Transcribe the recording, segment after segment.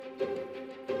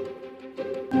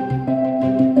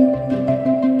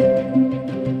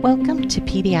to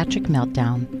Pediatric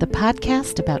Meltdown, the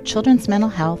podcast about children's mental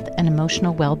health and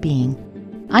emotional well-being.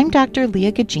 I'm Dr.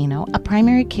 Leah Gugino, a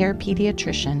primary care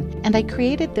pediatrician, and I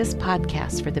created this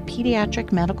podcast for the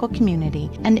pediatric medical community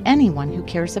and anyone who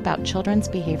cares about children's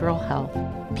behavioral health.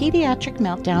 Pediatric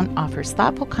Meltdown offers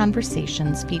thoughtful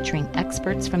conversations featuring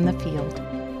experts from the field.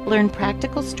 Learn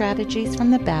practical strategies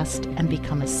from the best and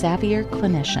become a savvier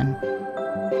clinician.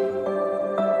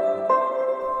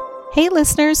 Hey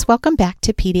listeners, welcome back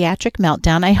to Pediatric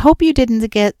Meltdown. I hope you didn't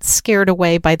get scared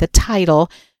away by the title,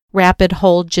 Rapid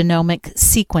Whole Genomic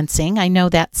Sequencing. I know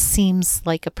that seems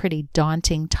like a pretty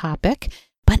daunting topic,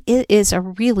 but it is a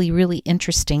really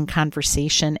interesting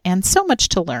conversation and so much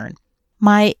to learn.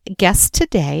 My guests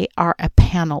today are a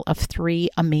panel of three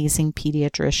amazing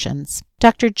pediatricians.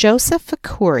 Dr. Joseph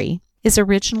Fakhouri is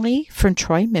originally from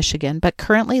Troy, Michigan, but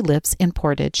currently lives in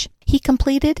Portage. He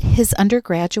completed his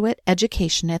undergraduate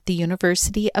education at the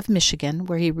University of Michigan,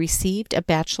 where he received a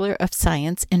Bachelor of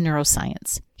Science in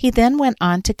Neuroscience. He then went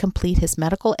on to complete his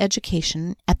medical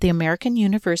education at the American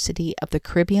University of the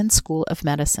Caribbean School of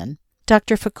Medicine.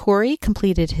 Dr. Fakhouri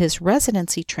completed his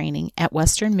residency training at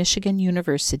Western Michigan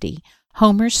University,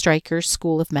 Homer Stryker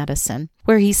School of Medicine,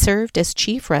 where he served as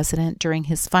chief resident during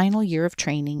his final year of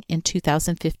training in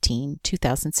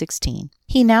 2015-2016.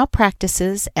 He now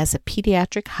practices as a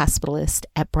pediatric hospitalist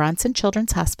at Bronson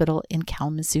Children's Hospital in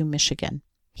Kalamazoo, Michigan.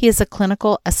 He is a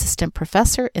clinical assistant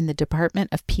professor in the Department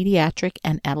of Pediatric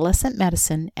and Adolescent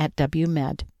Medicine at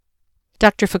WMed.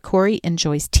 Dr. Fakhouri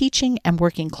enjoys teaching and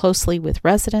working closely with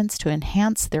residents to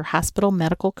enhance their hospital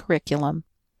medical curriculum,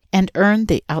 and earned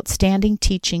the Outstanding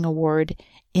Teaching Award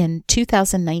in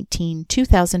 2019,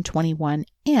 2021,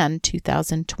 and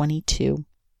 2022.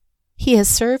 He has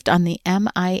served on the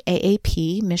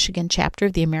MIAAP, Michigan chapter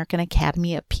of the American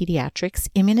Academy of Pediatrics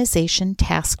Immunization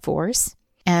Task Force,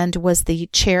 and was the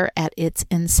chair at its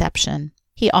inception.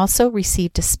 He also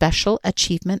received a Special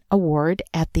Achievement Award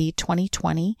at the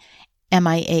 2020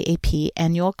 MIAAP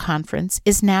Annual Conference,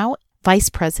 is now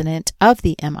Vice President of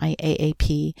the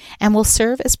MIAAP, and will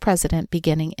serve as President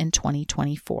beginning in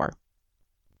 2024.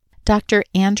 Dr.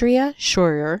 Andrea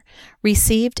Scheurer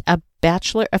received a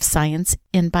Bachelor of Science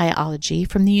in Biology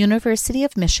from the University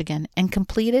of Michigan and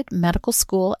completed medical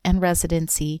school and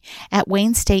residency at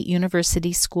Wayne State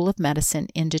University School of Medicine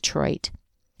in Detroit.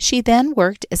 She then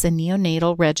worked as a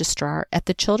neonatal registrar at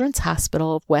the Children's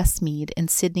Hospital of Westmead in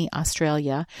Sydney,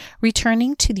 Australia,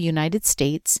 returning to the United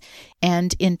States,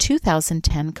 and in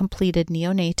 2010 completed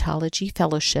neonatology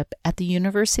fellowship at the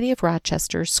University of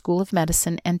Rochester School of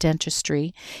Medicine and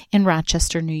Dentistry in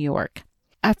Rochester, New York.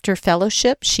 After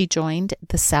fellowship, she joined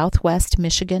the Southwest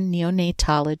Michigan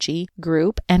Neonatology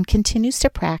Group and continues to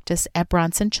practice at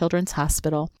Bronson Children's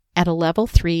Hospital at a Level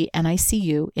 3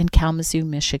 NICU in Kalamazoo,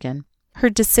 Michigan. Her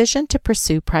decision to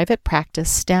pursue private practice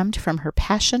stemmed from her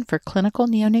passion for clinical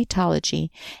neonatology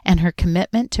and her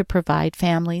commitment to provide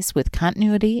families with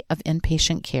continuity of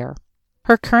inpatient care.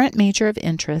 Her current major of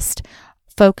interest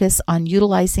focus on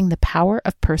utilizing the power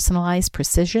of personalized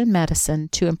precision medicine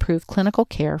to improve clinical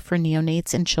care for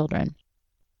neonates and children.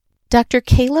 Dr.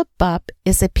 Caleb Bupp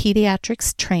is a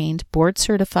pediatrics-trained,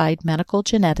 board-certified medical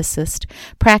geneticist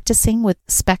practicing with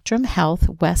Spectrum Health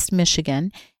West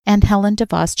Michigan and Helen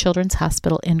DeVos Children's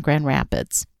Hospital in Grand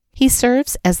Rapids. He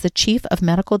serves as the Chief of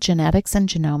Medical Genetics and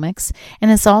Genomics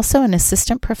and is also an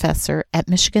assistant professor at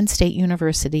Michigan State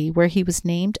University, where he was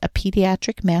named a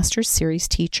Pediatric Master's Series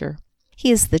teacher.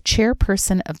 He is the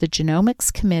chairperson of the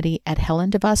Genomics Committee at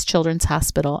Helen DeVos Children's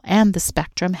Hospital and the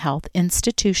Spectrum Health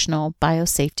Institutional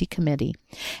Biosafety Committee,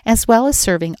 as well as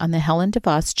serving on the Helen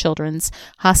DeVos Children's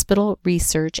Hospital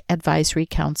Research Advisory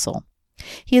Council.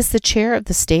 He is the chair of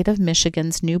the State of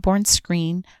Michigan's Newborn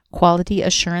Screen Quality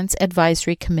Assurance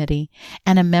Advisory Committee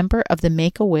and a member of the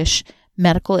Make-A-Wish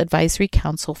Medical Advisory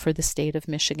Council for the State of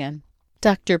Michigan.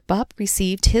 Dr. Bupp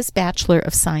received his Bachelor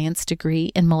of Science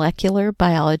degree in molecular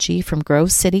biology from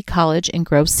Grove City College in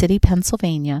Grove City,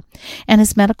 Pennsylvania, and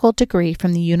his medical degree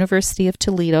from the University of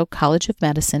Toledo College of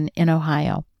Medicine in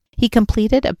Ohio. He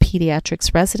completed a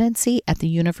pediatrics residency at the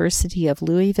University of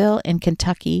Louisville in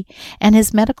Kentucky and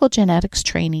his medical genetics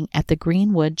training at the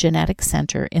Greenwood Genetics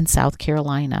Center in South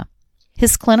Carolina.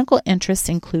 His clinical interests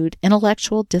include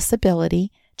intellectual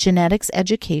disability, genetics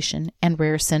education, and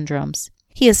rare syndromes.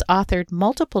 He has authored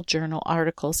multiple journal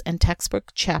articles and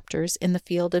textbook chapters in the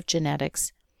field of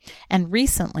genetics, and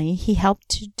recently he helped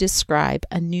to describe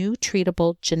a new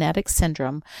treatable genetic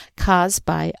syndrome caused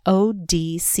by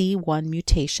ODC1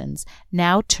 mutations,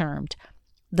 now termed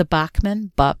the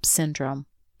Bachmann-Bupp syndrome.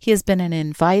 He has been an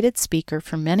invited speaker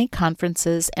for many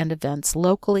conferences and events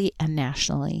locally and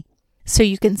nationally. So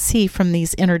you can see from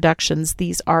these introductions,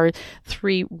 these are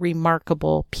three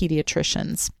remarkable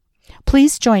pediatricians.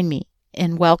 Please join me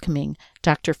in welcoming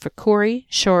Dr. Fakhouri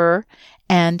Shorer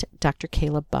and Dr.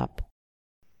 Caleb Bupp.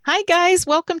 Hi, guys.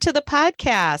 Welcome to the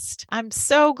podcast. I'm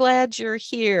so glad you're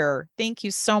here. Thank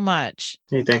you so much.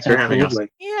 Hey, thanks for having us.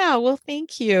 Yeah, well,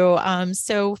 thank you.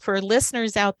 So for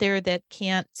listeners out there that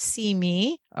can't see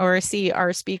me or see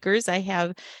our speakers, I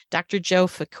have Dr. Joe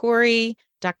Fakhouri,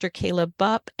 Dr. Caleb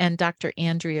Bupp, and Dr.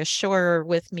 Andrea Shorer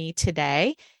with me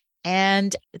today.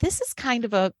 And this is kind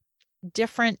of a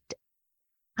different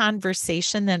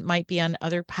conversation that might be on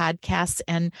other podcasts.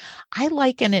 And I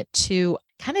liken it to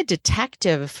kind of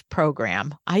detective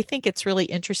program. I think it's really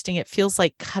interesting. It feels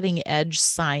like cutting edge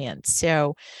science.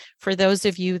 So for those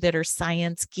of you that are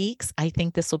science geeks, I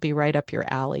think this will be right up your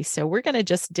alley. So we're going to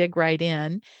just dig right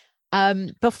in.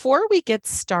 Before we get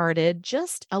started,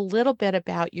 just a little bit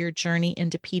about your journey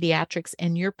into pediatrics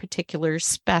and your particular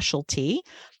specialty.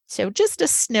 So just a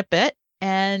snippet.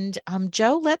 And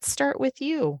Joe, let's start with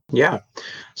you. Yeah.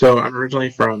 So I'm originally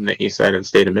from the east side of the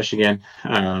state of Michigan,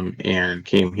 and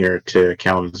came here to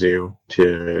Kalamazoo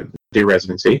to do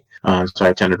residency. So I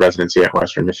attended residency at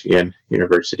Western Michigan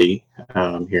University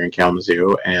here in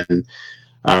Kalamazoo, and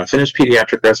finished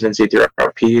pediatric residency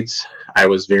throughout peds. I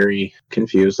was very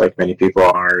confused, like many people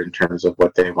are, in terms of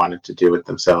what they wanted to do with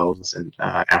themselves and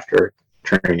after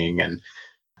training. And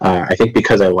I think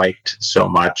because I liked so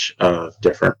much of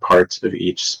different parts of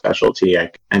each specialty,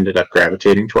 I ended up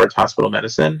gravitating towards hospital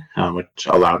medicine, which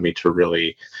allowed me to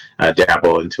really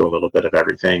dabble into a little bit of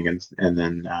everything. And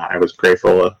then I was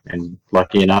grateful and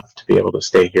lucky enough to be able to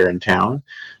stay here in town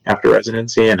after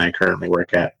residency. And I currently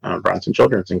work at Bronson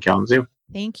Children's in Kalamazoo.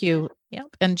 Thank you. Yep.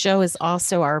 And Joe is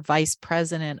also our vice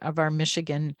president of our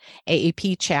Michigan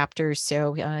AAP chapter.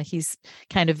 So he's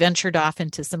kind of ventured off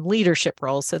into some leadership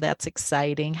roles. So that's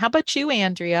exciting. How about you,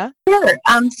 Andrea? Sure.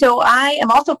 So I am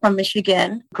also from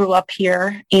Michigan, grew up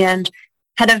here, and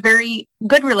had a very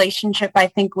good relationship, I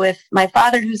think, with my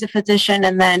father, who's a physician,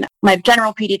 and then my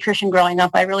general pediatrician growing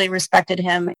up. I really respected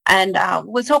him and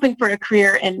was hoping for a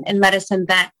career in medicine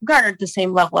that garnered the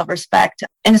same level of respect.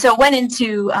 And so went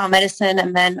into medicine,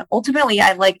 and then ultimately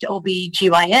I liked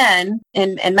OB-GYN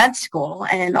in med school,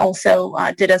 and also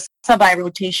did a sub-I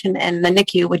rotation in the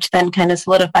NICU, which then kind of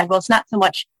solidified, well, it's not so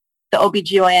much the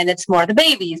OB-GYN, it's more the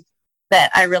babies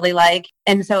that I really like.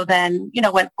 And so then,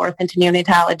 went forth into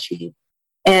neonatology.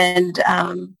 And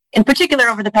in particular,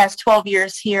 over the past 12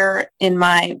 years here in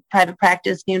my private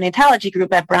practice neonatology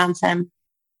group at Bronson,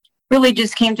 really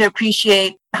just came to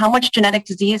appreciate how much genetic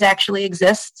disease actually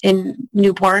exists in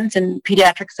newborns and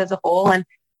pediatrics as a whole. And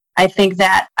I think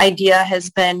that idea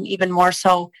has been even more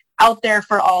so out there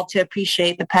for all to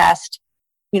appreciate the past,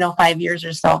 5 years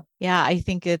or so. Yeah, I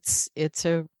think it's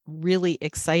a really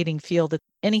exciting field.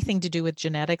 Anything to do with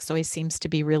genetics always seems to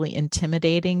be really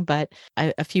intimidating. But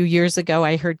a few years ago,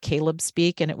 I heard Caleb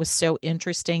speak, and it was so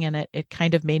interesting. And it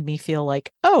kind of made me feel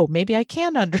like, oh, maybe I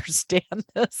can understand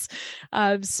this.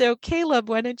 So Caleb,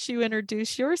 why don't you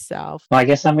introduce yourself? Well, I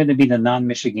guess I'm going to be the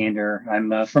non-Michigander.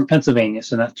 I'm from Pennsylvania,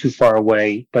 so not too far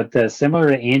away. But similar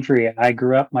to Andrea, I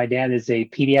grew up, my dad is a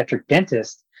pediatric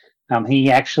dentist.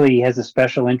 He actually has a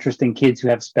special interest in kids who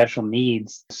have special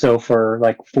needs. So for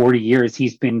like 40 years,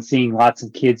 he's been seeing lots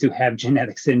of kids who have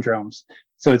genetic syndromes.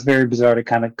 So it's very bizarre to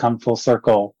kind of come full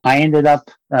circle. I ended up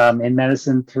in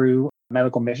medicine through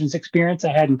medical missions experience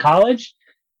I had in college,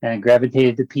 and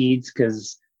gravitated to peds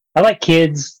because I like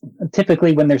kids.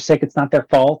 Typically when they're sick, it's not their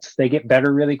fault. They get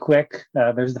better really quick.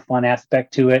 There's the fun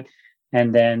aspect to it.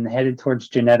 And then headed towards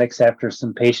genetics after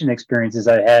some patient experiences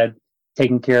I had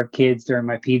taking care of kids during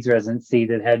my peds residency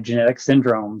that had genetic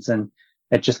syndromes, and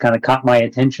it just kind of caught my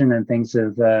attention, and things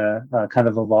have kind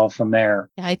of evolved from there.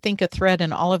 I think a thread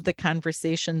in all of the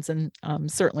conversations, and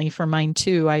certainly for mine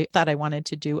too, I thought I wanted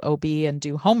to do OB and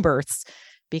do home births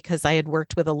because I had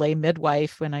worked with a lay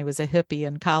midwife when I was a hippie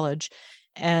in college,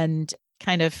 and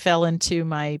kind of fell into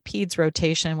my peds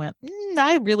rotation and went,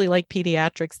 I really like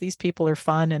pediatrics. These people are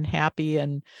fun and happy,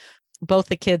 and both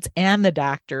the kids and the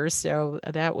doctors. So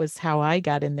that was how I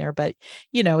got in there. But,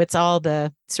 it's all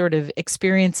the sort of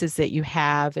experiences that you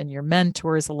have and your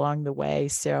mentors along the way.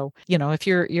 So, if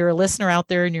you're a listener out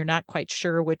there and you're not quite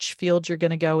sure which field you're going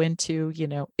to go into,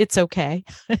 it's okay.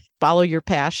 Follow your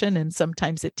passion. And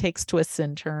sometimes it takes twists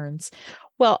and turns.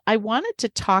 Well, I wanted to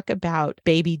talk about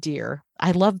Baby Deer. I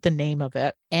love the name of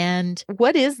it. And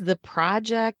what is the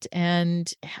project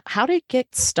and how did it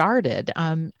get started?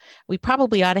 We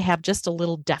probably ought to have just a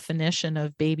little definition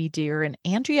of Baby Deer. And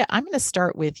Andrea, I'm going to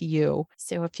start with you.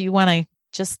 So if you want to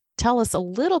just tell us a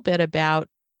little bit about,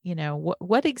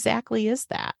 what exactly is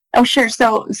that? Oh, sure.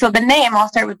 So the name, I'll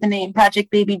start with the name, Project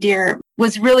Baby Deer,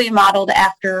 was really modeled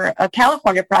after a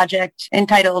California project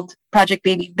entitled Project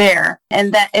Baby Bear.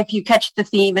 And that, if you catch the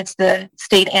theme, it's the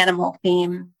state animal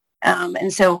theme.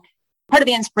 And so part of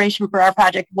the inspiration for our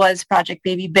project was Project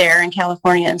Baby Bear in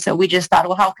California. And so we just thought,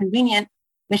 well, how convenient.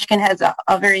 Michigan has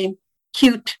a very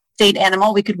cute state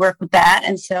animal. We could work with that.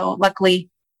 And so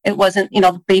luckily it wasn't,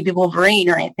 baby Wolverine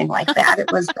or anything like that.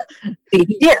 It was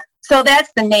Baby Deer. So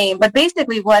that's the name. But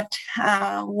basically what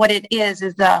it is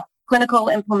the clinical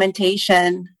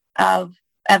implementation of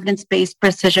evidence-based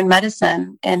precision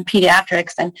medicine in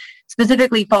pediatrics, and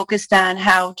specifically focused on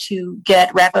how to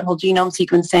get rapid whole genome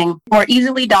sequencing more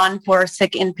easily done for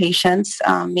sick inpatients,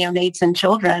 neonates and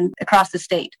children across the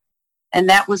state. And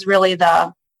that was really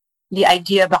the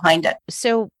idea behind it.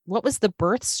 So what was the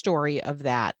birth story of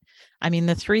that? I mean,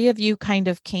 the three of you kind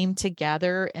of came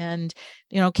together and,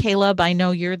 Caleb, I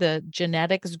know you're the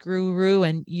genetics guru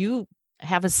and you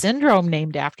have a syndrome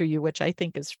named after you, which I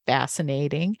think is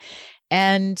fascinating.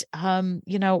 And,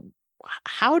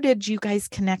 how did you guys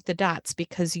connect the dots?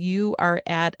 Because you are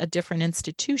at a different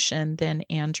institution than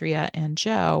Andrea and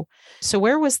Joe. So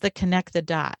where was the connect the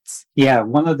dots? Yeah,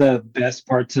 one of the best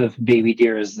parts of Baby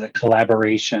Deer is the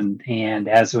collaboration. And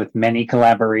as with many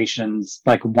collaborations,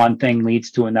 like one thing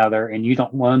leads to another, and you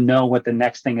don't want to know what the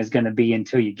next thing is going to be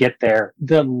until you get there.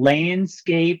 The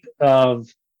landscape of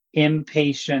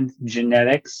inpatient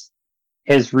genetics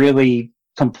has really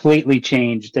completely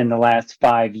changed in the last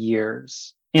 5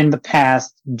 years. In the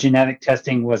past, genetic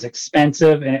testing was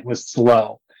expensive and it was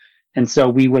slow. And so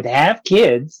we would have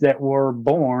kids that were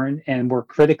born and were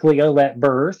critically ill at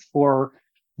birth, or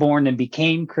born and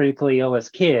became critically ill as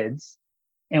kids,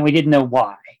 and we didn't know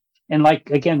why. And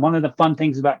again, one of the fun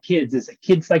things about kids is that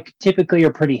kids typically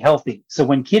are pretty healthy. So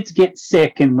when kids get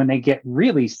sick and when they get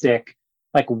really sick,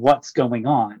 what's going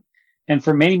on? And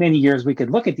for many, many years, we could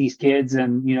look at these kids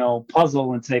and,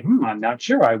 puzzle and say, I'm not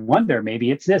sure. I wonder,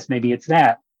 maybe it's this, maybe it's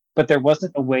that. But there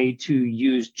wasn't a way to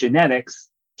use genetics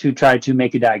to try to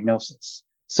make a diagnosis.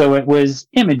 So it was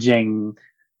imaging,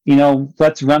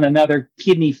 let's run another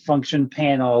kidney function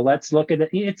panel. Let's look at it.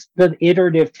 It's the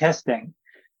iterative testing.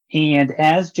 And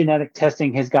as genetic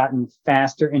testing has gotten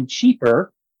faster and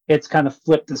cheaper, it's kind of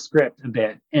flipped the script a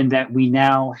bit, in that we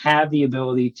now have the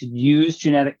ability to use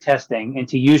genetic testing, and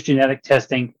to use genetic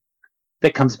testing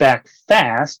that comes back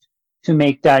fast to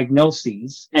make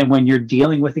diagnoses. And when you're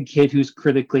dealing with a kid who's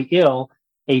critically ill,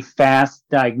 a fast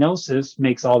diagnosis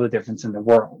makes all the difference in the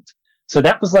world. So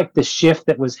that was the shift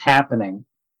that was happening.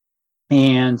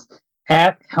 And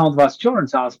at Helen Voss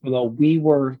Children's Hospital, we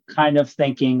were kind of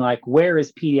thinking, where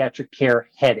is pediatric care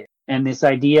headed? And this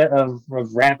idea of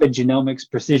rapid genomics,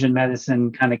 precision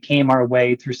medicine kind of came our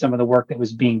way through some of the work that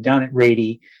was being done at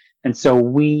Rady. And so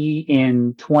we,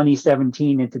 in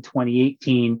 2017 into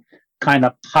 2018, kind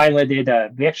of piloted,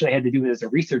 we actually had to do it as a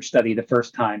research study the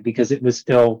first time, because it was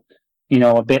still,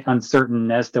 a bit uncertain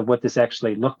as to what this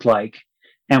actually looked like.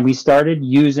 And we started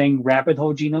using rapid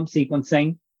whole genome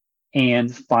sequencing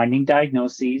and finding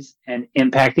diagnoses and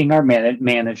impacting our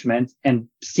management, and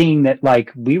seeing that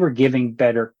we were giving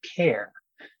better care.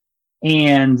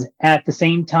 And at the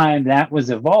same time that was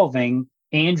evolving,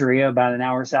 Andrea, about an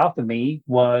hour south of me,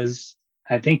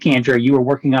 I think, Andrea, you were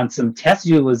working on some test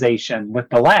utilization with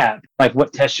the lab,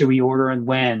 what tests should we order and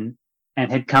when,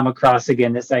 and had come across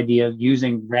again this idea of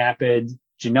using rapid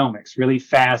genomics, really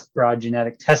fast, broad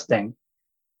genetic testing.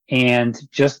 And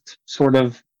just sort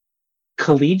of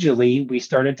collegially, we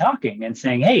started talking and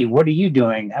saying, hey, what are you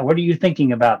doing? What are you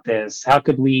thinking about this? How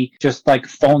could we just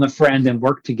phone a friend and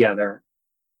work together?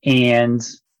 And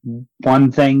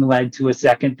one thing led to a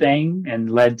second thing,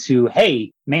 and led to,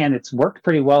 hey, man, it's worked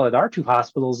pretty well at our two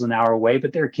hospitals an hour away,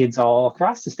 but there are kids all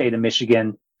across the state of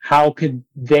Michigan. How could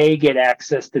they get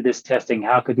access to this testing?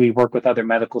 How could we work with other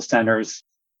medical centers?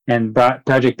 And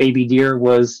Project Baby Deer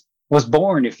was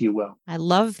born, if you will. I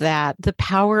love that. The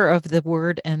power of the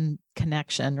word and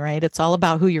connection, right? It's all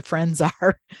about who your friends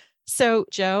are. So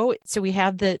Joe, we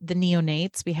have the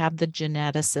neonates, we have the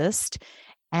geneticist,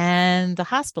 and the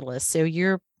hospitalist. So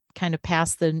you're kind of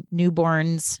past the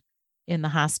newborns in the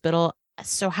hospital.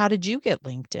 So how did you get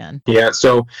linked in? Yeah,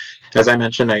 so as I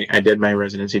mentioned, I did my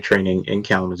residency training in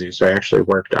Kalamazoo. So I actually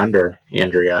worked under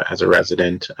Andrea as a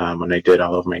resident when I did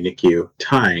all of my NICU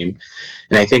time.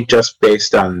 And I think just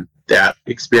based on that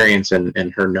experience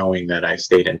and her knowing that I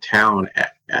stayed in town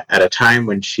at a time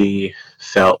when she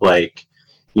felt like,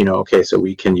 okay, so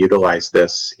we can utilize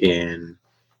this in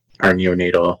our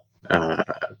neonatal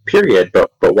period,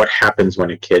 but what happens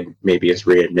when a kid maybe is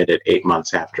readmitted 8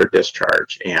 months after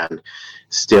discharge and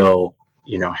still,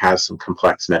 has some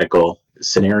complex medical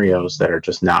scenarios that are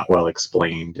just not well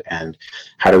explained, and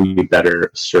how do we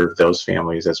better serve those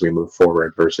families as we move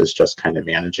forward versus just kind of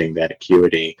managing that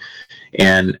acuity.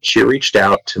 And she reached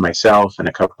out to myself and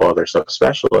a couple other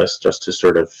subspecialists just to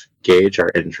sort of gauge our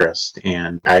interest.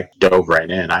 And I dove right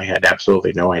in. I had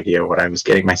absolutely no idea what I was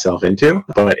getting myself into,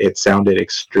 but it sounded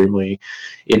extremely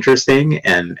interesting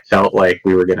and felt like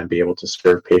we were going to be able to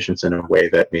serve patients in a way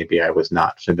that maybe I was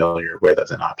not familiar with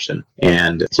as an option.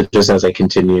 And so just as I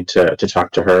continued to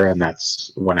talk to her, and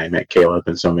that's when I met Caleb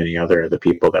and so many other of the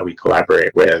people that we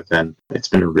collaborate with. And it's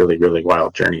been a really, really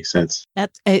wild journey since.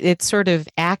 It's sort of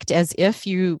act as if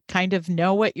you kind of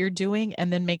know what you're doing,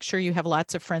 and then make sure you have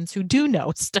lots of friends who do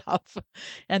know stuff.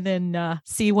 And then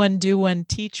see one, do one,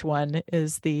 teach one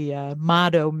is the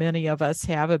motto many of us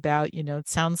have about, it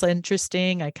sounds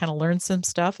interesting. I kind of learned some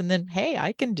stuff, and then, hey,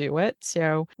 I can do it.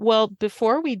 So, well,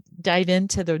 before we dive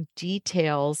into the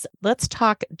details, let's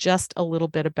talk just a little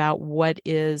bit about what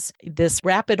is this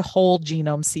rapid whole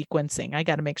genome sequencing. I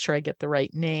got to make sure I get the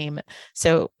right name.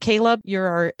 So, Caleb, you're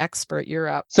our expert. You're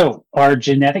up. So our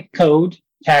genetic code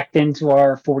packed into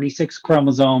our 46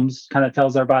 chromosomes kind of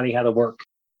tells our body how to work.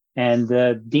 And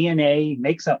the DNA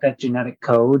makes up that genetic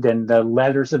code, and the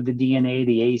letters of the DNA,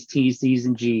 the A's, T's, C's,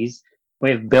 and G's, we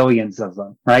have billions of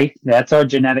them, right? That's our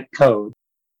genetic code.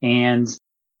 And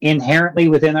inherently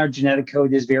within our genetic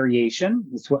code is variation.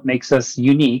 It's what makes us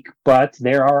unique, but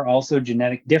there are also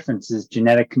genetic differences,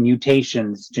 genetic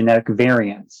mutations, genetic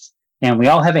variants. And we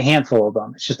all have a handful of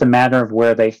them. It's just a matter of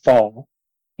where they fall.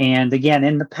 And again,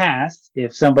 in the past,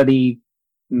 if somebody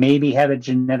maybe had a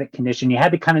genetic condition, you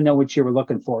had to kind of know what you were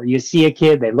looking for. You see a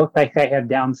kid, they look like they have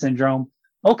Down syndrome.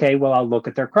 Okay, well, I'll look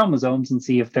at their chromosomes and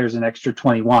see if there's an extra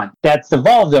 21. That's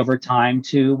evolved over time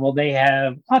to, well, they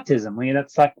have autism.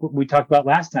 That's like what we talked about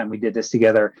last time we did this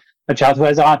together. A child who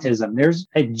has autism, there's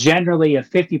generally a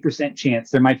 50% chance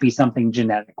there might be something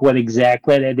genetic. What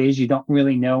exactly that is, you don't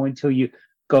really know until you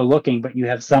go looking, but you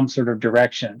have some sort of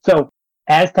direction. So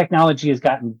as technology has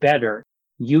gotten better,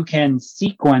 you can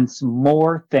sequence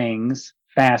more things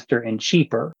faster and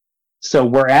cheaper. So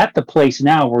we're at the place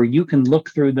now where you can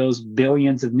look through those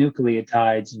billions of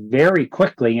nucleotides very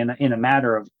quickly in a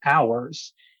matter of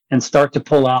hours and start to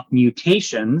pull out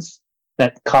mutations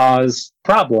that cause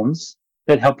problems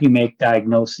that help you make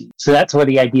diagnoses. So that's where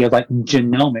the idea of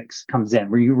genomics comes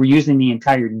in. We're using the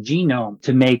entire genome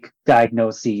to make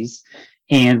diagnoses.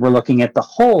 And we're looking at the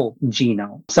whole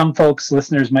genome. Some folks,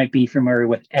 listeners, might be familiar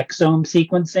with exome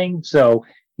sequencing. So,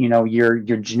 your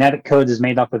genetic code is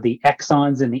made up of the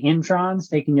exons and the introns,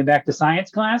 taking you back to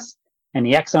science class. And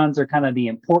the exons are kind of the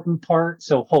important part.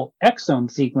 So whole exome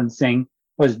sequencing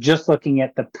was just looking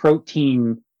at the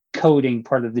protein coding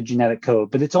part of the genetic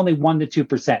code, but it's only 1% to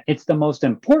 2%. It's the most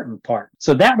important part.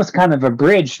 So that was kind of a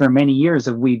bridge for many years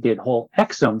of we did whole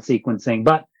exome sequencing,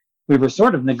 but we were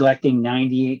sort of neglecting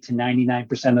 98 to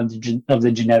 99% of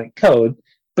the genetic code,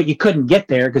 but you couldn't get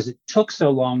there because it took so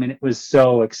long and it was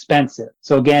so expensive.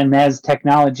 So again, as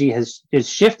technology is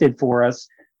shifted for us,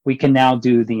 we can now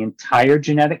do the entire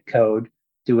genetic code,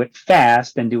 do it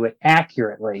fast and do it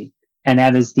accurately. And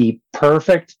that is the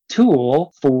perfect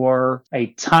tool for a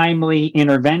timely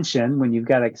intervention when you've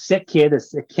got a sick kid,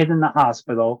 a kid in the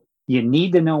hospital. You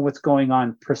need to know what's going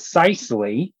on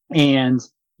precisely, and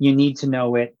you need to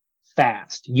know it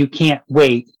fast. You can't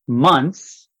wait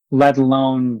months, let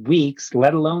alone weeks,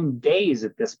 let alone days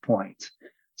at this point.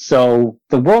 So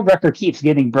the world record keeps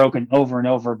getting broken over and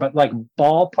over, but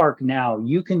ballpark now,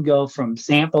 you can go from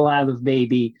sample out of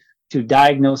baby to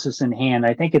diagnosis in hand.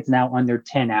 I think it's now under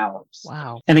 10 hours.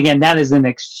 Wow. And again, that is an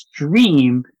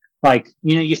extreme,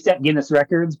 you set Guinness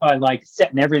records by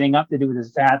setting everything up to do it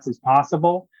as fast as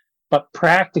possible. But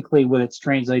practically what it's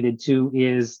translated to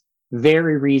is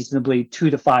very reasonably 2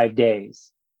 to 5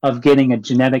 days of getting a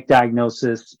genetic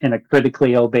diagnosis in a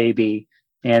critically ill baby.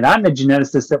 And I'm the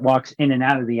geneticist that walks in and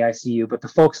out of the ICU, but the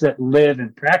folks that live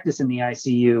and practice in the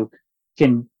ICU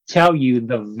can tell you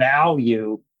the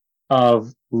value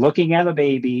of looking at a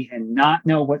baby and not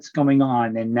know what's going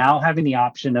on, and now having the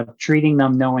option of treating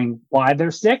them knowing why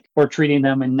they're sick or treating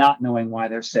them and not knowing why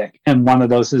they're sick. And one of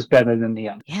those is better than the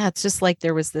other. Yeah, it's just like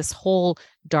there was this whole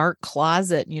dark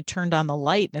closet and you turned on the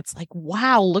light and it's like,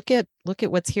 wow, look at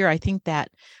what's here. I think that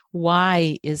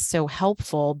why is so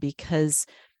helpful because,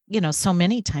 so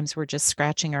many times we're just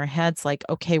scratching our heads like,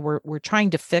 okay, we're trying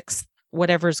to fix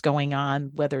whatever's going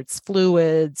on, whether it's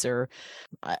fluids or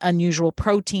unusual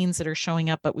proteins that are showing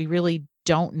up, but we really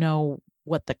don't know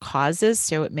what the cause is.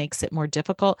 So it makes it more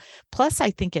difficult. Plus,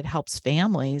 I think it helps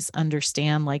families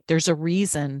understand there's a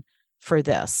reason for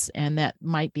this, and that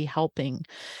might be helping.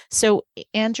 So,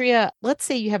 Andrea, let's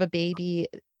say you have a baby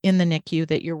in the NICU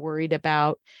that you're worried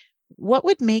about. What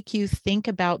would make you think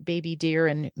about Baby Deer?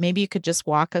 And maybe you could just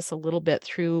walk us a little bit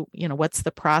through, what's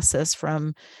the process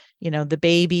from, the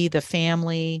baby, the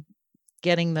family,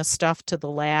 getting the stuff to the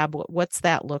lab. What's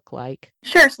that look like?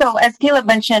 Sure. So as Caleb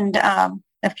mentioned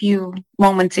a few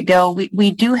moments ago,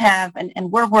 we do have,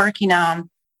 and we're working on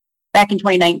back in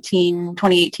 2018,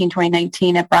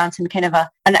 2019 at Bronson, kind of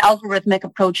an algorithmic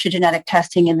approach to genetic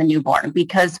testing in the newborn,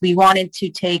 because we wanted to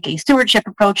take a stewardship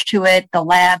approach to it. The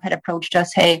lab had approached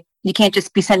us, hey, you can't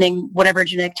just be sending whatever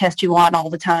genetic test you want all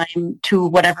the time to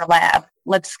whatever lab.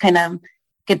 Let's kind of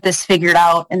get this figured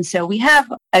out. And so we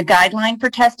have a guideline for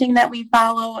testing that we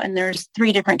follow, and there's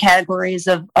 3 different categories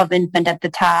of infant at the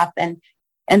top. And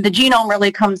the genome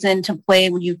really comes into play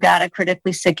when you've got a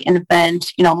critically sick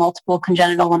infant, multiple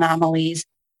congenital anomalies,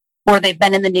 or they've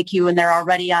been in the NICU and they're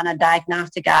already on a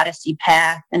diagnostic odyssey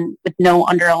path and with no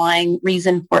underlying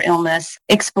reason for illness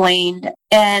explained.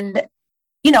 And,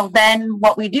 then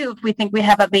what we do if we think we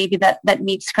have a baby that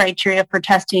meets criteria for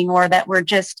testing, or that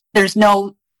there's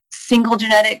no single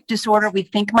genetic disorder we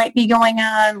think might be going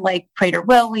on, like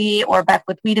Prader-Willi or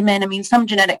Beckwith-Wiedemann. I mean, some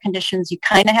genetic conditions you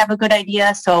kind of have a good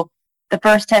idea. So the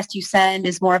first test you send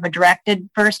is more of a directed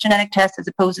first genetic test as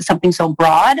opposed to something so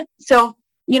broad. So,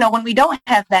 when we don't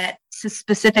have that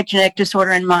specific genetic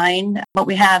disorder in mind, but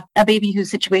we have a baby whose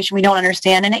situation we don't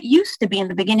understand, and it used to be in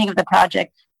the beginning of the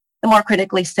project, the more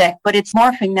critically sick, but it's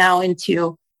morphing now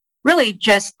into really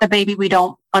just the baby we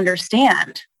don't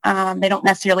understand. They don't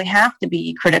necessarily have to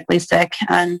be critically sick,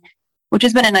 which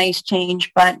has been a nice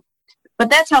change, but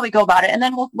that's how we go about it. And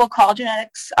then we'll call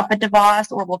genetics up at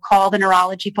DeVos, or we'll call the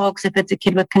neurology folks if it's a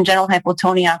kid with congenital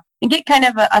hypotonia, and get kind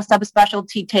of a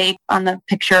subspecialty take on the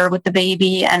picture with the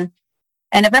baby. And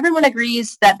if everyone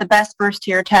agrees that the best first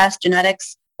tier test,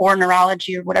 genetics or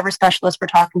neurology or whatever specialist we're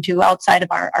talking to outside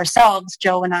of ourselves,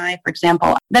 Joe and I, for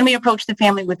example, then we approach the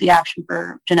family with the option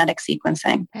for genetic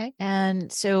sequencing. Okay.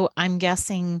 And so I'm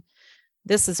guessing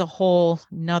this is a whole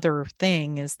nother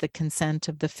thing, is the consent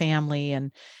of the family.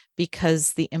 And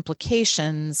because the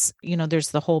implications, there's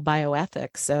the whole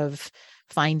bioethics of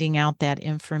finding out that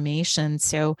information.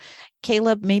 So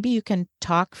Caleb, maybe you can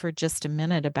talk for just a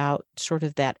minute about sort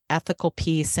of that ethical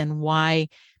piece and why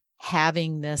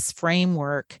having this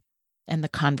framework and the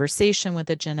conversation with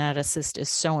a geneticist is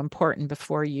so important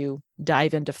before you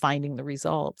dive into finding the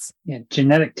results. Yeah,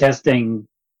 genetic testing,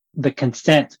 the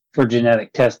consent for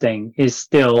genetic testing is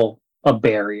still a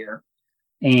barrier.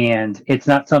 And it's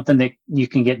not something that you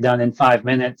can get done in 5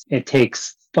 minutes. It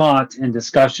takes thought and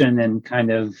discussion and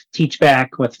kind of teach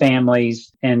back with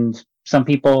families. And some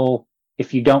people,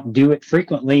 if you don't do it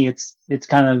frequently, it's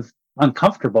kind of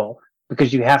uncomfortable,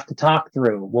 because you have to talk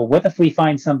through, well, what if we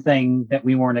find something that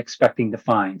we weren't expecting to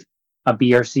find, a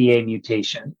BRCA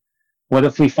mutation? What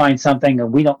if we find something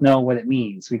and we don't know what it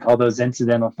means? We call those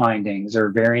incidental findings or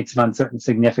variants of uncertain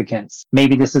significance.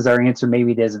 Maybe this is our answer,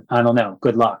 maybe it isn't. I don't know.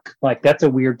 Good luck. Like, that's a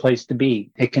weird place to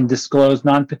be. It can disclose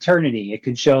non-paternity. It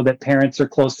could show that parents are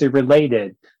closely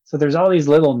related. So there's all these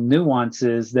little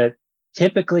nuances that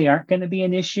typically aren't going to be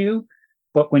an issue.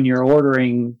 But when you're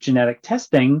ordering genetic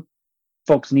testing,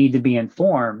 folks need to be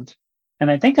informed. And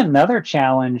I think another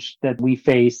challenge that we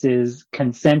face is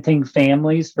consenting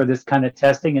families for this kind of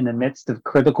testing in the midst of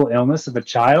critical illness of a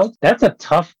child. That's a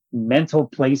tough mental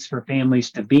place for families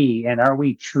to be. And are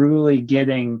we truly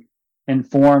getting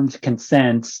informed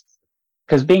consents?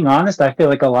 Because being honest, I feel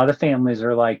like a lot of families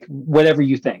are like, whatever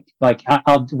you think, like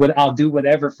I'll do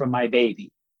whatever for my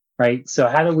baby, right? So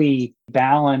how do we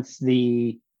balance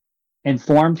the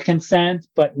informed consent,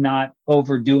 but not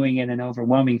overdoing it and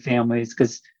overwhelming families?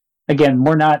 Because again,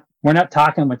 we're not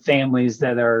talking with families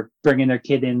that are bringing their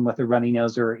kid in with a runny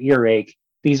nose or earache.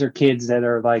 These are kids that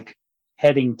are like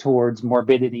heading towards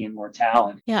morbidity and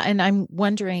mortality. Yeah, and I'm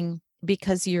wondering,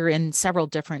 because you're in several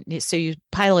different, so you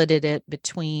piloted it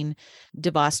between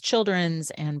DeVos Children's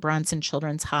and Bronson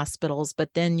Children's hospitals,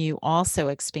 but then you also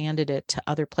expanded it to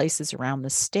other places around the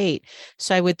state.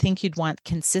 So I would think you'd want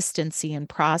consistency in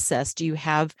process. Do you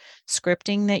have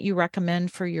scripting that you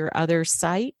recommend for your other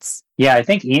sites? Yeah, I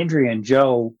think Andrea and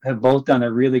Joe have both done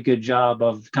a really good job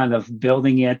of kind of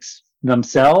building it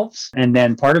themselves. And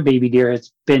then part of Baby Deer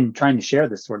has been trying to share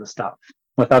this sort of stuff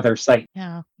with other sites.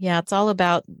 Yeah, it's all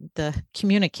about the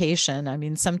communication. I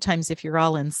mean, sometimes if you're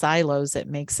all in silos, it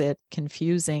makes it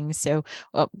confusing. So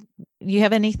you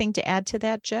have anything to add to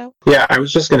that, Joe? Yeah, I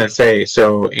was just going to say,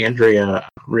 so Andrea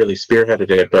really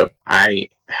spearheaded it, but I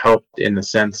helped in the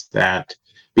sense that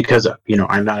because,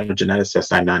 I'm not a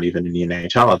geneticist, I'm not even a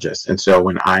neonatologist. And so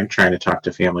when I'm trying to talk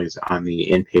to families on the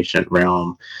inpatient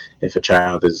realm, if a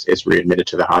child is readmitted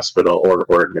to the hospital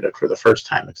or admitted for the first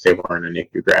time, if they weren't a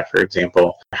NICU grad, for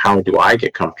example, how do I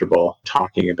get comfortable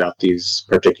talking about these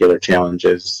particular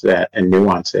challenges and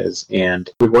nuances? And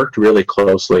we worked really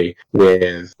closely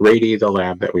with Rady, the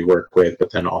lab that we work with,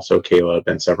 but then also Caleb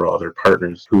and several other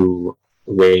partners who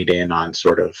weighed in on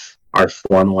sort of our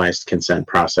formalized consent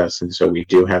process. And so we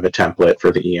do have a template for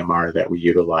the EMR that we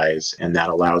utilize, and that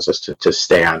allows us to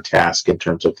stay on task in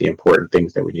terms of the important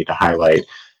things that we need to highlight.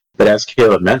 But as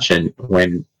Caleb mentioned,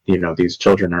 when these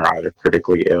children are either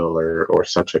critically ill or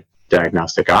such a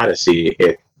diagnostic odyssey,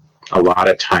 a lot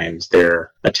of times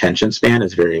their attention span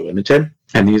is very limited.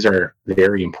 And these are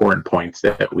very important points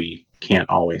that we can't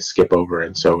always skip over.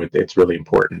 And so it's really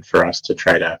important for us to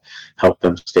try to help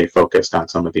them stay focused on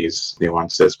some of these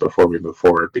nuances before we move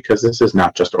forward, because this is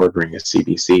not just ordering a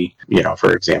CBC,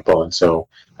 for example. And so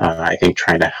I think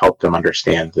trying to help them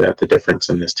understand the difference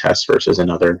in this test versus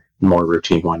another more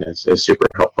routine one is super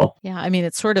helpful. Yeah, I mean,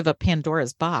 it's sort of a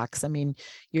Pandora's box. I mean,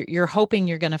 you're hoping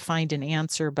you're going to find an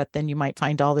answer, but then you might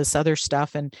find all this other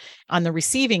stuff. And on the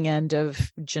receiving end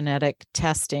of genetic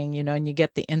testing, and you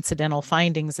get the incidental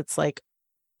findings, it's like,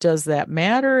 does that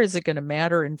matter? Is it going to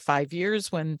matter in 5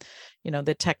 years when,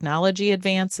 the technology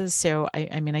advances? So,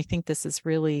 I mean, I think this is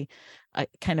really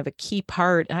kind of a key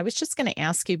part. And I was just going to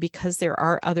ask you, because there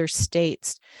are other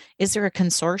states, is there a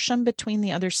consortium between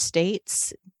the other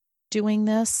states doing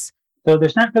this? So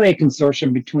there's not really a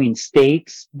consortium between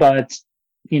states, but,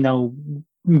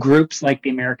 groups like the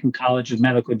American College of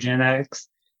Medical Genetics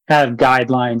have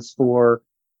guidelines for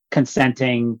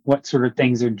consenting, what sort of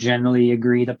things are generally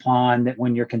agreed upon, that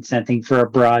when you're consenting for a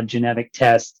broad genetic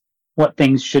test, what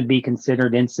things should be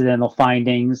considered incidental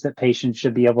findings, that patients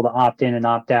should be able to opt in and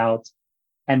opt out,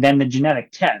 and then the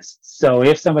genetic tests. So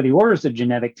if somebody orders a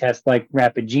genetic test like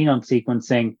rapid genome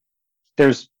sequencing,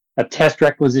 there's a test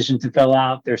requisition to fill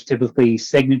out, there's typically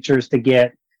signatures to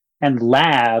get, and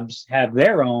labs have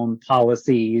their own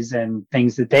policies and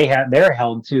things that they're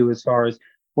held to as far as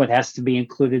what has to be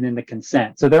included in the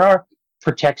consent. So there are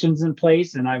protections in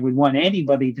place, and I would want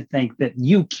anybody to think that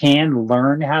you can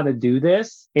learn how to do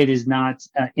this. It is not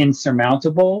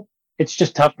insurmountable. It's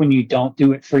just tough when you don't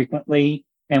do it frequently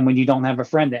and when you don't have a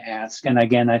friend to ask. And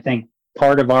again, I think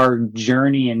part of our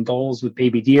journey and goals with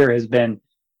Baby Deer has been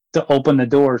to open the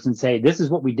doors and say, this is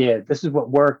what we did. This is what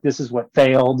worked. This is what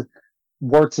failed.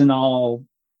 Warts and all,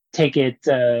 take it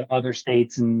to other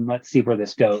states and let's see where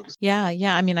this goes. Yeah.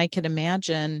 I mean, I could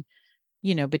imagine,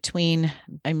 between,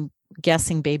 I'm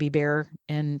guessing Baby Bear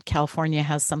in California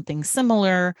has something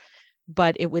similar,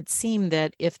 but it would seem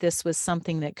that if this was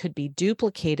something that could be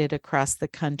duplicated across the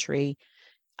country,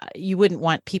 you wouldn't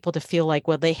want people to feel like,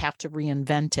 well, they have to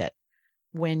reinvent it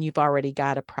when you've already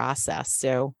got a process.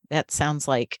 So that sounds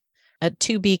like a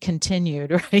to be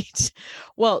continued, right?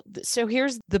 Well, so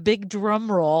here's the big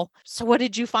drum roll. So what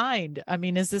did you find? I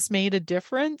mean, has this made a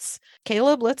difference?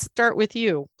 Caleb, let's start with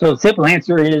you. So the simple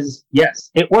answer is yes,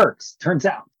 it works. Turns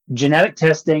out genetic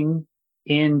testing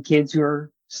in kids who are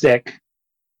sick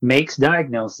makes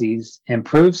diagnoses,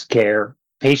 improves care.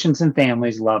 Patients and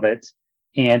families love it.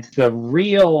 And the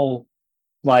real,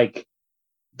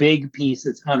 big piece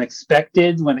that's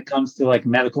unexpected when it comes to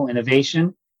medical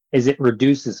innovation is it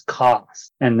reduces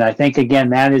cost. And I think, again,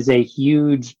 that is a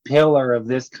huge pillar of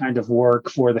this kind of work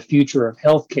for the future of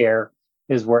healthcare,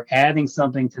 is we're adding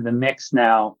something to the mix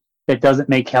now that doesn't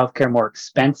make healthcare more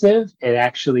expensive. It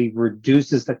actually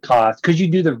reduces the cost because you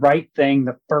do the right thing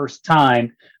the first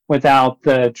time without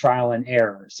the trial and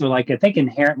error. So I think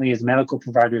inherently as medical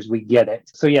providers, we get it.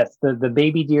 So yes, the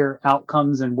Baby Deer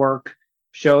outcomes and work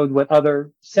showed what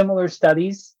other similar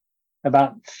studies,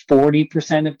 about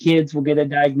 40% of kids will get a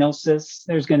diagnosis.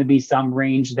 There's going to be some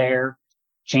range there.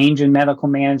 Change in medical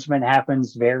management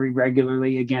happens very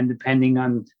regularly. Again, depending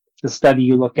on the study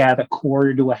you look at, a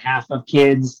quarter to a half of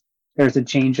kids, there's a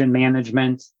change in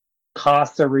management.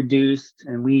 Costs are reduced.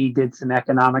 And we did some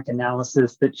economic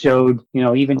analysis that showed,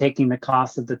 even taking the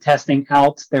cost of the testing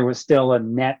out, there was still a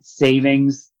net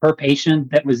savings per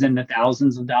patient that was in the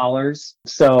thousands of dollars.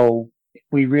 So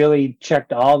we really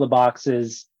checked all the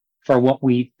boxes for what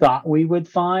we thought we would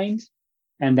find.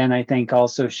 And then I think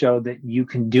also showed that you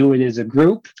can do it as a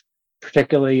group,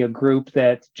 particularly a group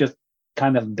that just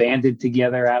kind of banded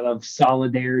together out of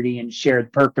solidarity and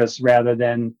shared purpose, rather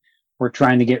than we're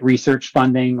trying to get research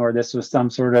funding or this was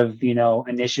some sort of,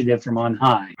 initiative from on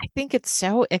high. I think it's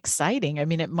so exciting. I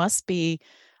mean, it must be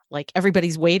like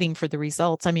everybody's waiting for the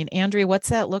results. I mean, Andrea, what's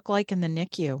that look like in the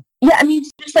NICU? Yeah, I mean,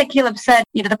 just like Caleb said,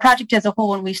 the project as a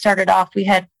whole, when we started off, we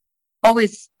had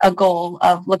always a goal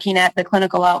of looking at the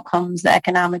clinical outcomes, the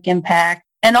economic impact,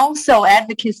 and also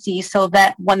advocacy so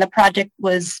that when the project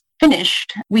was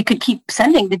finished, we could keep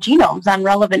sending the genomes on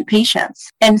relevant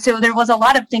patients. And so there was a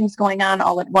lot of things going on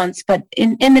all at once. But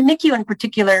in the NICU in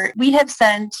particular, we have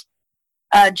sent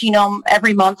a genome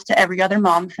every month to every other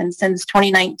month. And since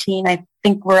 2019, I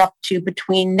think we're up to,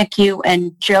 between NICU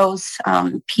and Joe's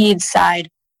PEDS side,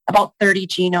 about 30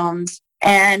 genomes.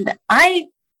 And I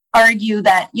argue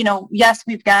that, yes,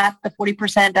 we've got the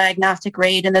 40% diagnostic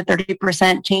rate and the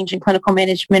 30% change in clinical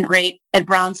management rate at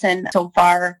Bronson so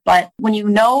far. But when you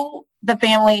know the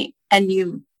family and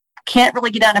you can't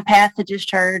really get on a path to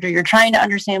discharge, or you're trying to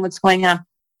understand what's going on,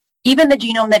 even the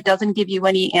genome that doesn't give you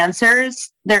any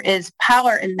answers, there is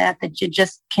power in that you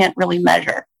just can't really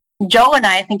measure. Joe and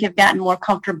I think have gotten more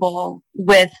comfortable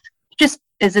with just,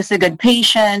 is this a good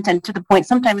patient? And to the point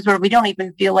sometimes where we don't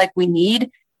even feel like we need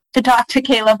to talk to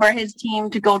Caleb or his team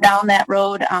to go down that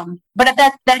road. But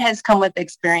that has come with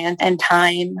experience and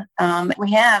time.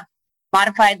 We have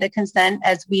modified the consent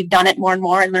as we've done it more and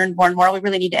more and learned more and more. We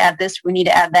really need to add this, we need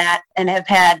to add that, and have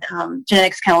had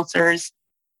genetics counselors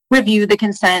review the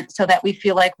consent so that we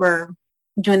feel like we're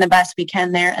doing the best we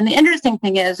can there. And the interesting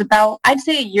thing is, I'd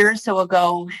say a year or so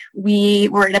ago, we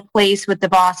were in a place with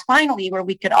DeVos finally where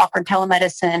we could offer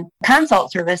telemedicine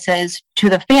consult services to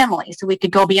the family. So we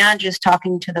could go beyond just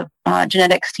talking to the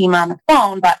genetics team on the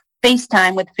phone, but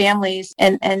FaceTime with families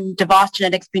and DeVos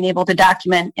Genetics being able to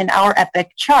document in our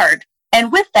Epic chart.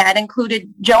 And with that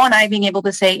included Joe and I being able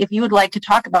to say, if you would like to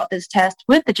talk about this test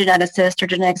with the geneticist or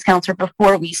genetics counselor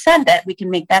before we send it, we can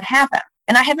make that happen.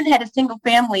 And I haven't had a single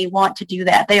family want to do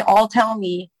that. They all tell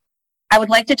me, I would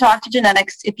like to talk to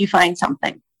genetics if you find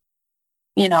something,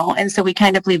 and so we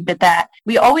kind of leave it at that.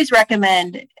 We always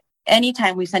recommend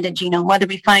anytime we send a genome, whether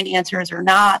we find answers or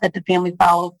not, that the family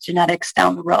follow genetics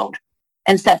down the road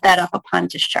and set that up upon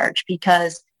discharge,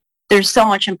 because there's so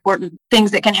much important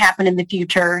things that can happen in the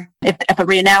future. If a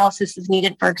reanalysis is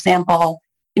needed, for example,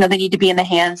 they need to be in the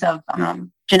hands of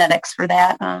genetics for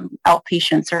that,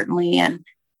 outpatient certainly, and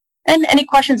any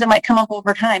questions that might come up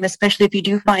over time, especially if you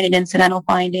do find an incidental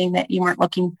finding that you weren't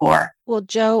looking for. Well,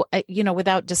 Joe,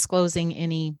 without disclosing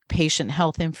any patient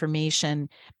health information,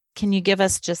 can you give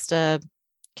us just a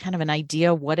kind of an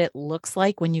idea what it looks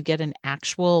like when you get an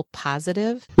actual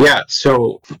positive? Yeah,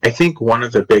 so I think one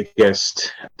of the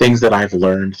biggest things that I've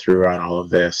learned throughout all of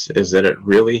this is that it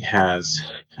really has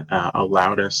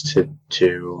allowed us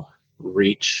to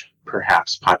reach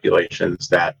perhaps populations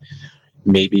that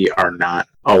maybe are not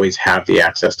always have the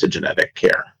access to genetic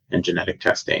care and genetic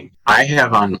testing. I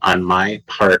have on my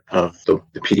part of the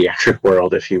pediatric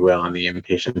world, if you will, on the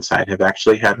inpatient side, have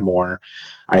actually had more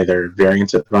either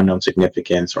variants of unknown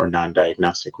significance or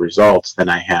non-diagnostic results than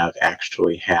I have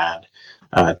actually had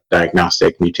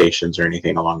diagnostic mutations or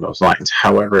anything along those lines.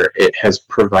 However, it has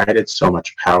provided so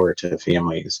much power to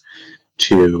families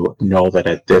to know that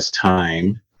at this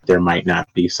time, there might not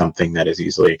be something that is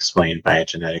easily explained by a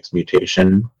genetics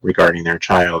mutation regarding their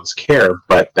child's care,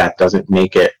 but that doesn't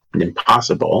make it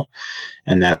impossible,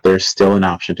 and that there's still an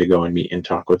option to go and meet and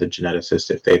talk with a geneticist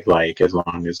if they'd like, as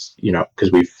long as,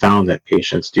 because we've found that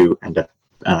patients do end up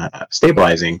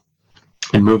stabilizing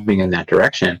and moving in that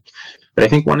direction. But I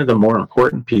think one of the more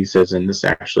important pieces, and this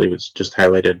actually was just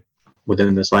highlighted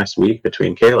within this last week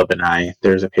between Caleb and I,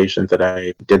 there's a patient that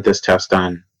I did this test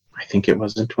on, I think it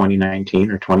was in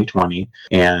 2019 or 2020,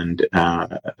 and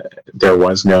there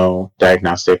was no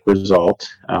diagnostic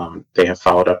result. They have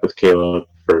followed up with Caleb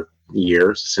for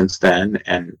years since then,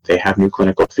 and they have new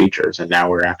clinical features, and now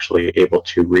we're actually able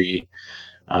to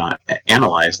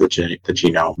analyze the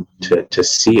genome to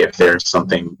see if there's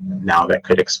something now that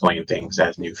could explain things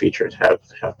as new features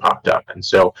have popped up. And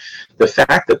so the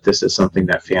fact that this is something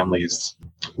that families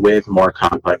with more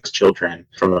complex children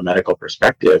from a medical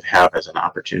perspective have as an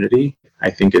opportunity, I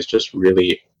think is just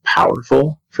really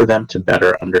powerful for them to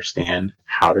better understand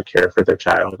how to care for their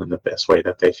child in the best way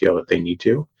that they feel that they need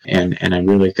to. And I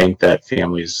really think that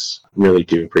families really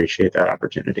do appreciate that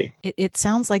opportunity. It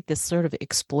sounds like this sort of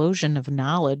explosion of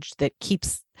knowledge that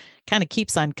keeps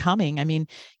on coming. I mean,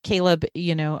 Caleb,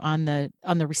 on the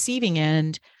receiving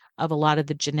end of a lot of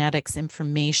the genetics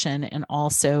information and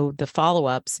also the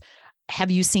follow-ups, have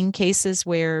you seen cases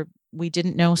where we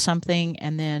didn't know something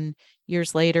and then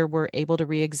years later we're able to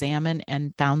re-examine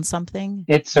and found something?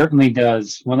 It certainly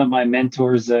does. One of my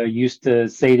mentors used to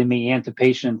say to me and to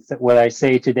patients that what I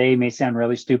say today may sound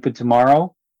really stupid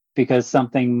tomorrow because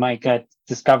something might get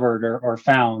discovered or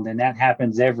found. And that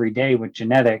happens every day with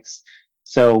genetics.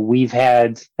 So we've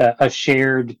had a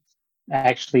shared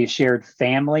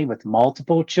family with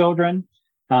multiple children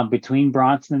between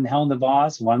Bronson and Helena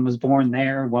Voss. One was born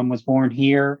there, one was born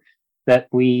here, that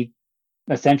we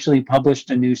essentially published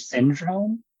a new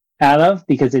syndrome out of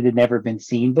because it had never been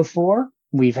seen before.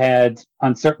 We've had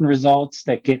uncertain results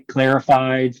that get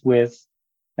clarified with,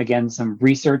 again, some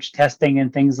research testing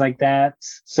and things like that.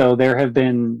 So there have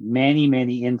been many,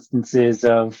 many instances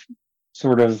of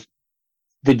sort of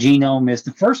the genome is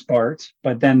the first part,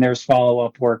 but then there's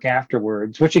follow-up work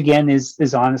afterwards, which again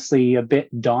is honestly a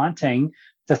bit daunting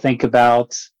to think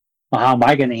about. Well, how am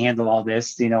I going to handle all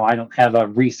this? You know, I don't have a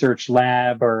research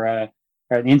lab or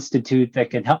an institute that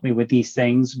can help me with these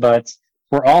things, but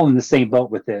we're all in the same boat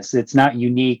with this. It's not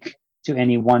unique to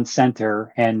any one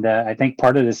center. And I think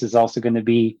part of this is also going to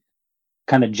be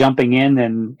kind of jumping in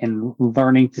and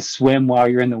learning to swim while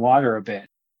you're in the water a bit.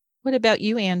 What about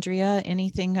you, Andrea?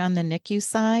 Anything on the NICU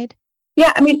side?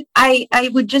 Yeah, I mean, I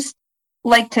would just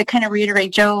like to kind of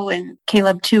reiterate Joe and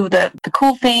Caleb too. The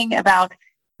cool thing about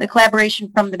the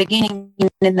collaboration from the beginning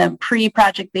in the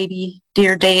pre-Project Baby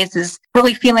Dear days is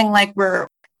really feeling like we're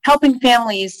helping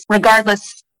families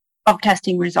regardless of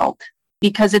testing result,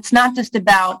 because it's not just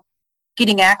about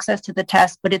getting access to the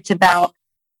test, but it's about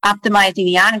optimizing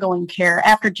the ongoing care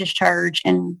after discharge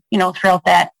and, you know, throughout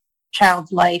that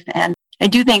child's life. And I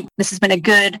do think this has been a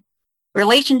good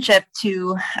relationship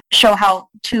to show how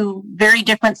two very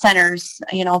different centers,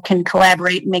 you know, can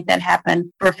collaborate and make that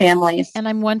happen for families. And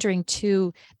I'm wondering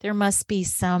too, there must be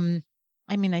some,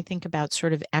 I mean, I think about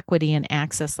sort of equity and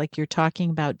access, like you're talking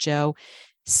about, Joe,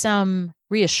 some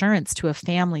reassurance to a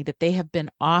family that they have been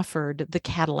offered the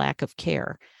Cadillac of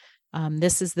care.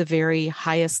 This is the very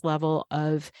highest level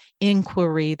of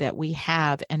inquiry that we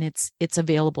have, and it's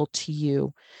available to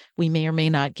you. We may or may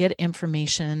not get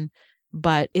information,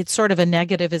 but it's sort of a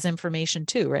negative as information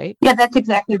too, right? Yeah, that's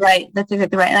exactly right. That's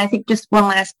exactly right. And I think just one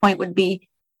last point would be,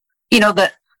 you know,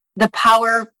 the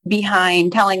power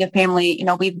behind telling a family, you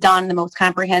know, we've done the most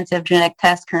comprehensive genetic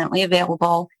test currently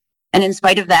available. And in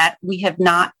spite of that, we have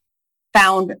not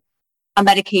found a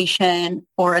medication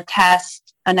or a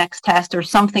test, a next test, or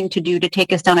something to do to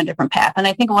take us down a different path. And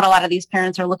I think what a lot of these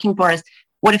parents are looking for is,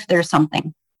 what if there's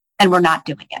something and we're not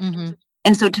doing it? Mm-hmm.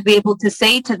 And so to be able to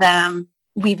say to them,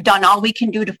 we've done all we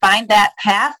can do to find that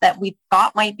path that we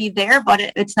thought might be there, but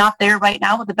it's not there right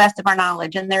now with the best of our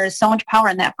knowledge. And there is so much power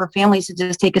in that for families to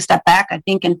just take a step back, I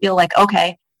think, and feel like,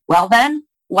 okay, well then,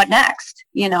 what next?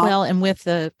 You know? Well, and with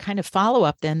the kind of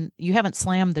follow-up, then you haven't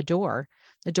slammed the door.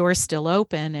 The door's still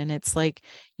open, and it's like,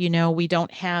 you know, we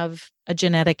don't have a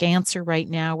genetic answer right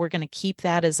now. We're going to keep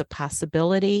that as a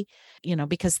possibility, you know,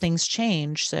 because things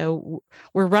change. So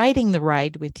we're riding the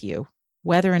ride with you.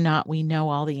 Whether or not we know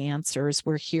all the answers,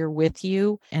 we're here with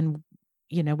you, and,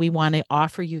 you know, we want to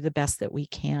offer you the best that we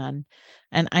can.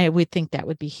 And I would think that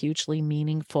would be hugely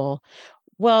meaningful.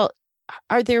 Well,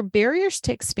 are there barriers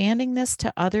to expanding this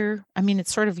to other? I mean,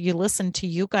 it's sort of, you listen to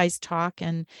you guys talk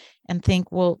and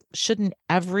think, well, shouldn't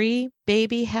every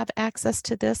baby have access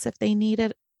to this if they need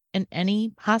it in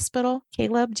any hospital?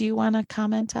 Caleb, do you want to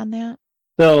comment on that?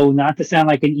 So, not to sound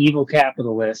like an evil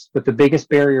capitalist, but the biggest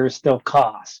barrier is still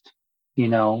cost. You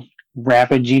know,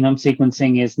 rapid genome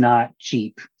sequencing is not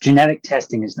cheap. Genetic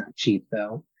testing is not cheap,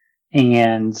 though.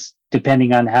 And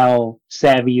depending on how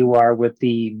savvy you are with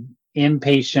the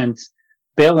inpatient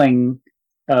billing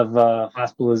of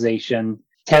hospitalization,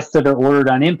 tests that are ordered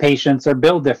on inpatients are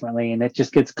billed differently, and it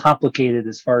just gets complicated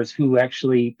as far as who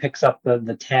actually picks up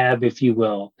the tab, if you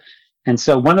will. And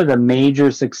so one of the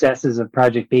major successes of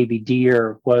Project Baby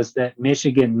Dear was that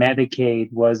Michigan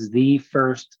Medicaid was the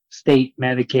first state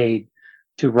Medicaid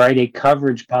to write a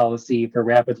coverage policy for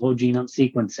rapid whole genome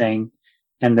sequencing.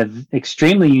 And the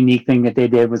extremely unique thing that they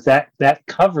did was that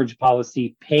coverage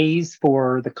policy pays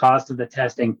for the cost of the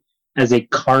testing as a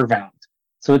carve-out.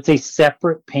 So it's a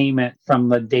separate payment from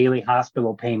the daily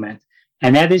hospital payment.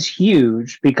 And that is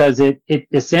huge because it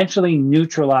essentially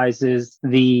neutralizes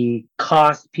the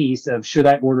cost piece of, should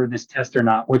I order this test or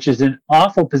not, which is an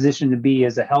awful position to be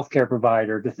as a healthcare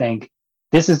provider, to think,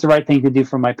 this is the right thing to do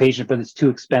for my patient, but it's too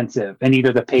expensive. And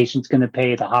either the patient's going to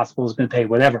pay, the hospital's going to pay,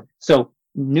 whatever. So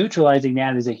neutralizing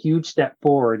that is a huge step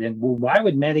forward. And well, why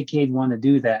would Medicaid want to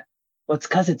do that? Well, it's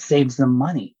because it saves them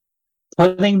money.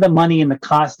 Putting the money and the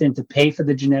cost in to pay for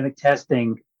the genetic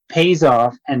testing pays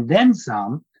off, and then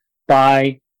some,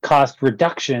 by cost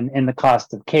reduction in the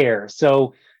cost of care.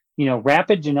 So, you know,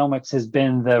 rapid genomics has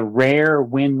been the rare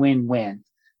win-win-win,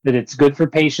 that it's good for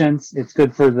patients, it's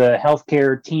good for the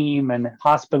healthcare team and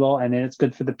hospital, and then it's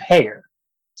good for the payer.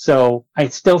 So I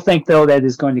still think, though, that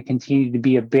is going to continue to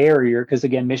be a barrier because,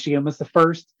 again, Michigan was the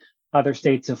first. Other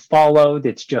states have followed.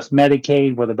 It's just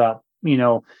Medicaid. What about, you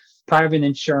know, private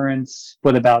insurance?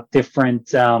 What about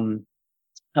different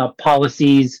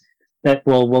policies that,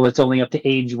 well, it's only up to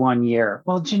age 1 year.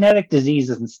 Well, genetic disease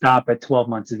doesn't stop at 12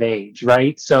 months of age,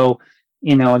 right? So,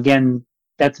 again,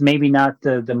 that's maybe not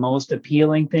the most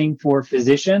appealing thing for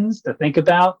physicians to think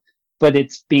about, but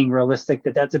it's being realistic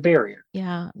that that's a barrier.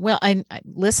 Yeah. Well, I'm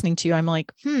listening to you. I'm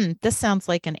like, this sounds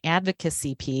like an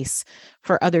advocacy piece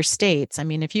for other states. I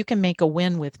mean, if you can make a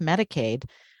win with Medicaid,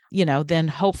 then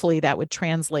hopefully that would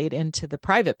translate into the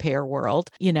private payer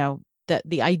world. That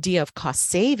the idea of cost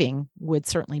saving would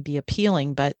certainly be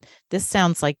appealing, but this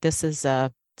sounds like this is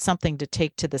something to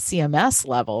take to the CMS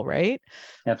level, right?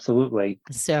 Absolutely.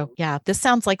 So yeah, this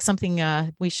sounds like something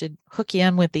we should hook you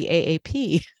in with the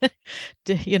AAP.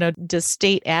 Does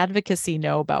state advocacy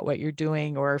know about what you're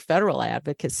doing, or federal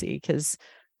advocacy? Because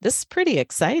this is pretty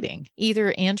exciting.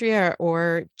 Either Andrea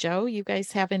or Joe, you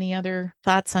guys have any other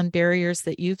thoughts on barriers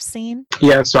that you've seen?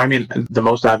 Yeah, so I mean, the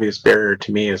most obvious barrier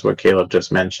to me is what Caleb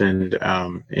just mentioned,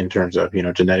 in terms of,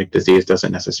 genetic disease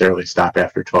doesn't necessarily stop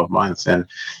after 12 months. And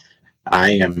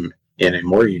I am in a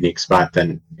more unique spot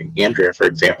than Andrea, for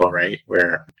example, right,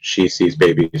 where she sees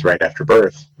babies right after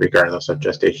birth, regardless of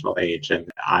gestational age. And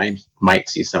I might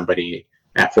see somebody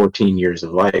at 14 years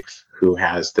of life who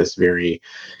has this very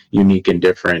unique and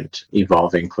different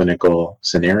evolving clinical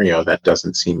scenario that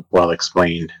doesn't seem well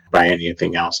explained by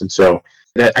anything else. And so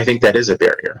I think that is a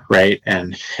barrier, right?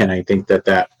 And I think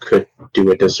that could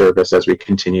do a disservice as we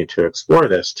continue to explore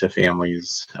this to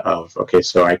families of, okay,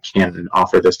 so I can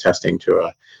offer this testing to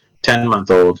a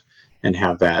 10-month-old and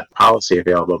have that policy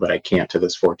available, but I can't to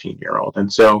this 14-year-old.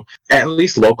 And so at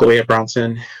least locally at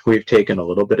Bronson, we've taken a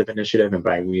little bit of initiative, and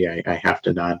by we, I have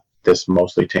to nod this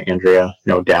mostly to Andrea,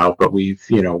 no doubt, but we've,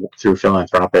 through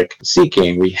philanthropic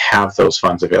seeking, we have those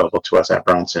funds available to us at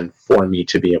Bronson for me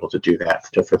to be able to do that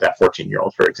for that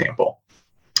 14-year-old, for example.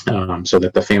 So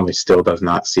that the family still does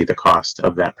not see the cost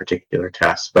of that particular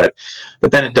test. But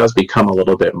then it does become a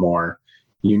little bit more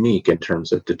unique in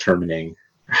terms of determining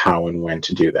how and when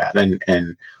to do that.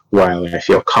 And while I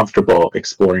feel comfortable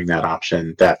exploring that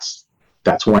option, that's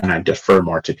when I defer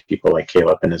more to people like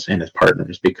Caleb and his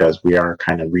partners, because we are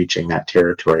kind of reaching that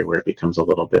territory where it becomes a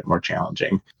little bit more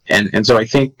challenging. And so I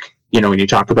think, when you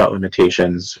talk about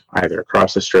limitations either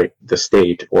across the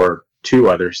state or to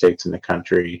other states in the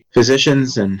country,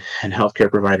 physicians and healthcare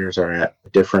providers are at a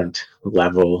different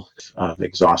level of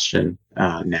exhaustion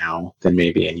now than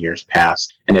maybe in years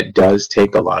past. And it does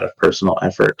take a lot of personal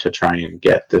effort to try and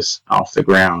get this off the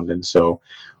ground. And so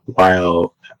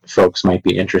while folks might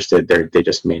be interested, they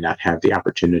just may not have the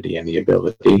opportunity and the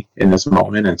ability in this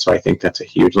moment. And so I think that's a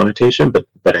huge limitation.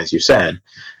 But as you said,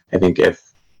 I think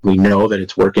if we know that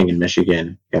it's working in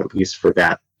Michigan, at least for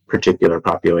that particular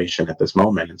population at this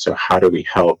moment. And so how do we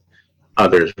help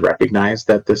others recognize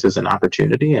that this is an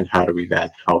opportunity, and how do we then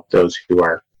help those who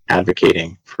are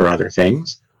advocating for other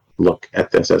things look at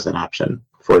this as an option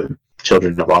for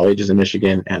children of all ages in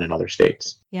Michigan and in other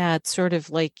states? Yeah, it's sort of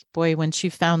like, boy, once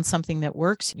you found something that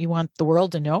works, you want the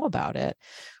world to know about it.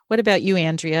 What about you,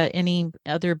 Andrea? Any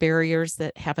other barriers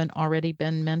that haven't already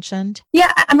been mentioned?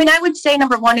 Yeah, I mean, I would say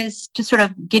number one is just sort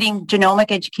of getting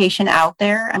genomic education out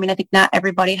there. I mean, I think not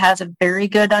everybody has a very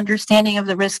good understanding of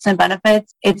the risks and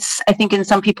benefits. It's, I think, in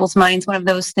some people's minds, one of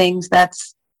those things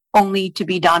that's only to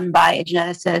be done by a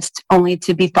geneticist, only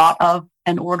to be thought of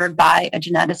and ordered by a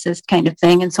geneticist kind of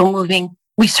thing. And so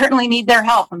we certainly need their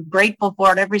help. I'm grateful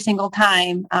for it every single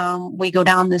time we go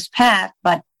down this path,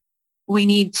 but we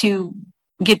need to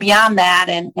get beyond that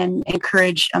and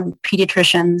encourage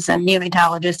pediatricians and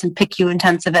neonatologists and PICU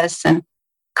intensivists and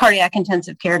cardiac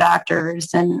intensive care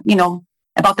doctors and,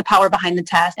 about the power behind the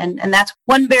test. And that's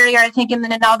one barrier, I think. And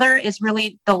then another is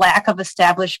really the lack of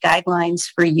established guidelines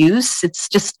for use. It's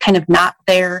just kind of not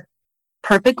there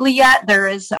perfectly yet. There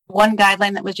is one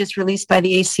guideline that was just released by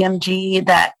the ACMG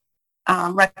that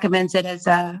recommends it as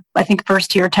I think,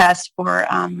 first-tier test for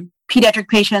pediatric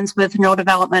patients with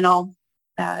neurodevelopmental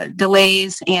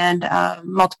delays and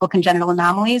multiple congenital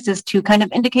anomalies as two kind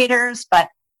of indicators, but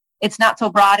it's not so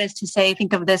broad as to say,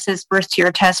 think of this as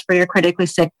first-tier test for your critically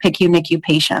sick PICU, NICU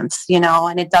patients,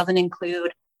 and it doesn't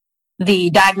include the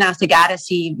diagnostic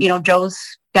odyssey. Joe's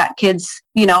got kids,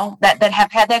 that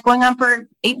have had that going on for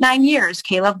 8-9 years.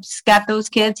 Caleb's got those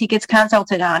kids he gets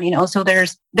consulted on, so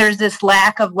there's this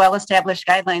lack of well-established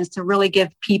guidelines to really give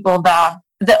people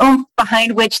the oomph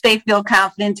behind which they feel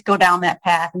confident to go down that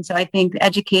path. And so I think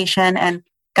education and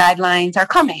guidelines are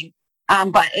coming,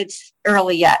 but it's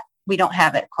early yet we don't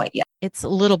have it quite yet. It's a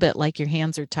little bit like your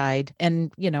hands are tied.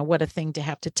 And, what a thing to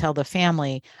have to tell the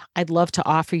family. I'd love to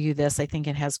offer you this. I think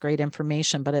it has great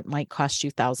information, but it might cost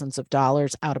you thousands of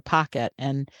dollars out of pocket.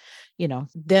 And,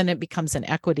 then it becomes an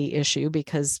equity issue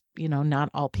because, not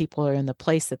all people are in the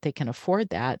place that they can afford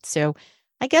that. So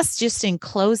I guess just in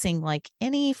closing, like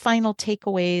any final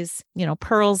takeaways,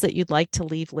 pearls that you'd like to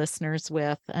leave listeners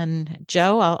with. And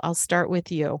Joe, I'll start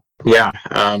with you. Yeah,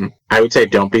 I would say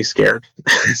don't be scared.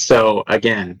 So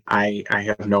again, I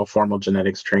have no formal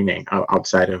genetics training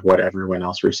outside of what everyone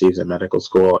else receives in medical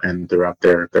school and throughout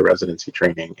their residency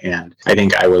training. And I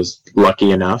think I was lucky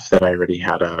enough that I already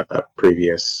had a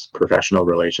previous professional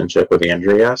relationship with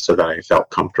Andrea so that I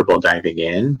felt comfortable diving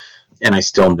in. And I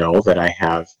still know that I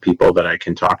have people that I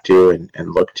can talk to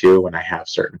and look to when I have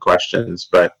certain questions.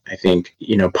 But I think,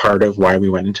 part of why we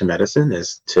went into medicine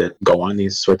is to go on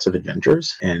these sorts of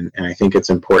adventures. And I think it's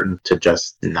important to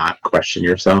just not question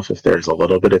yourself if there's a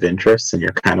little bit of interest and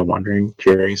you're kind of wondering,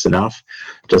 curious enough,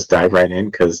 just dive right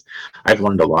in. Because I've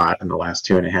learned a lot in the last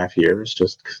 2.5 years,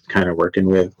 just kind of working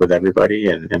with everybody.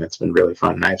 And it's been really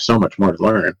fun. And I have so much more to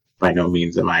learn. By no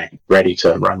means am I ready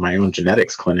to run my own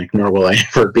genetics clinic, nor will I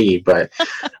ever be. But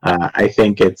I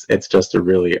think it's just a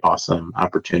really awesome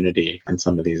opportunity in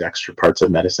some of these extra parts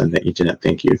of medicine that you didn't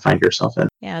think you'd find yourself in.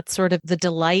 Yeah, it's sort of the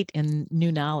delight in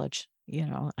new knowledge.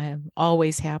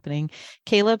 Always happening.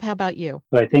 Caleb, how about you?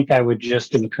 So I think I would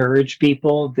just encourage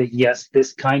people that yes,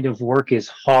 this kind of work is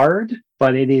hard,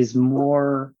 but it is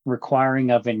more requiring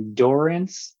of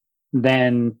endurance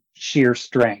than sheer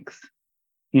strength.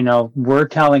 We're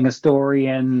telling a story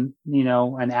in,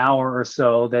 an hour or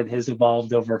so that has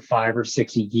evolved over 5 or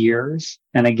 6 years.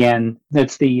 And again,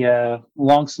 it's the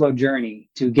long, slow journey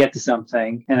to get to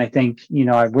something. And I think,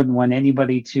 I wouldn't want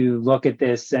anybody to look at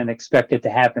this and expect it to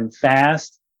happen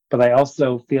fast. But I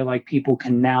also feel like people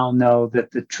can now know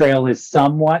that the trail is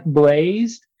somewhat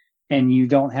blazed and you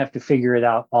don't have to figure it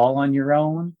out all on your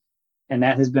own. And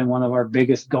that has been one of our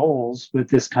biggest goals with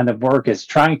this kind of work, is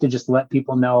trying to just let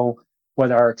people know what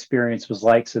our experience was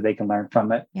like so they can learn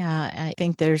from it. Yeah, I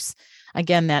think there's,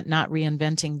 again, that not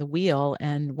reinventing the wheel.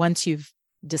 And once you've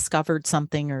discovered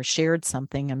something or shared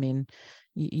something, I mean,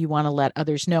 you want to let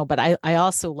others know. But I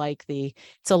also like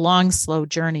it's a long, slow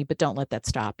journey, but don't let that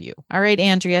stop you. All right,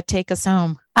 Andrea, take us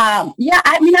home. I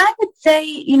would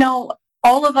say,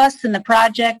 all of us in the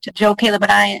project, Joe, Caleb,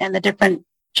 and I, and the different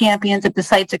champions at the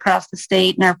sites across the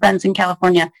state and our friends in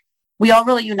California, we all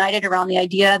really united around the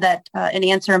idea that an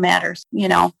answer matters,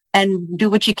 and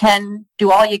do what you can,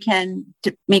 do all you can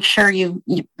to make sure you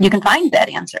can find that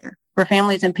answer for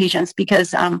families and patients,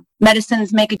 because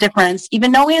medicines make a difference.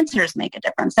 Even no answers make a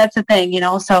difference. That's the thing,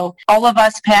 so all of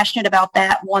us passionate about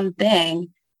that one thing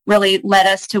really led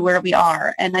us to where we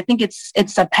are. And I think it's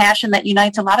a passion that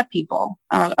unites a lot of people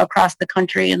across the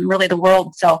country and really the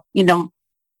world. So,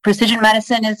 precision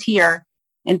medicine is here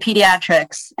in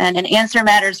pediatrics, and an answer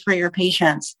matters for your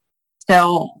patients.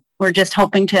 So we're just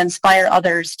hoping to inspire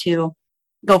others to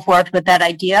go forth with that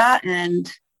idea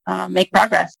and make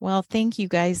progress. Well, thank you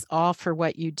guys all for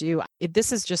what you do.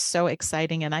 This is just so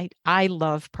exciting. And I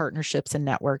love partnerships and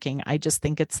networking. I just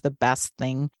think it's the best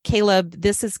thing. Caleb,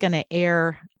 this is going to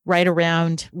air right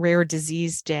around Rare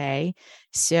Disease Day.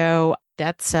 So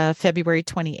that's February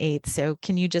 28th. So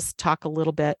can you just talk a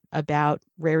little bit about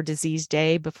Rare Disease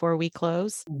Day before we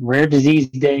close? Rare Disease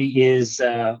Day is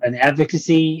an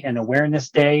advocacy and awareness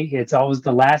day. It's always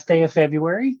the last day of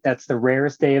February. That's the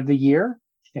rarest day of the year,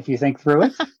 if you think through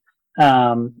it.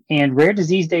 And Rare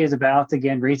Disease Day is about,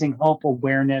 again, raising hope,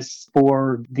 awareness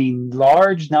for the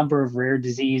large number of rare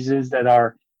diseases that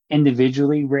are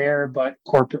individually rare, but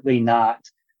corporately not.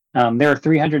 There are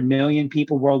 300 million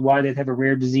people worldwide that have a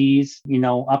rare disease.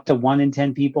 Up to 1 in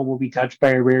 10 people will be touched by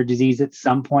a rare disease at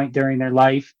some point during their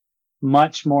life.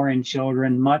 Much more in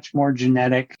children, much more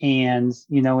genetic. And,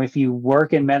 if you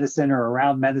work in medicine or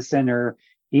around medicine, or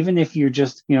even if you're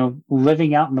just,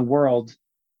 living out in the world,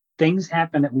 things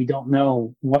happen that we don't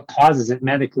know what causes it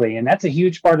medically. And that's a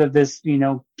huge part of this.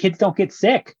 Kids don't get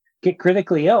sick, get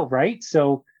critically ill, right?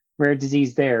 So rare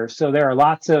disease there. So there are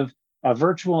lots of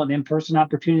virtual and in-person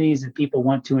opportunities that people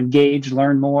want to engage,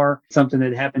 learn more, something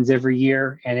that happens every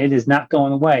year. And it is not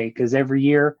going away, because every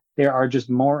year there are just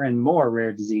more and more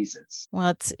rare diseases.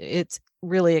 Well, it's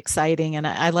really exciting. And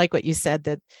I like what you said,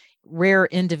 that rare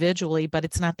individually, but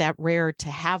it's not that rare to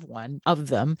have one of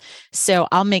them. So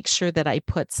I'll make sure that I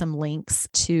put some links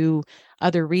to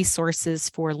other resources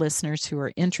for listeners who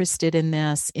are interested in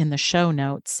this in the show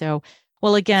notes. So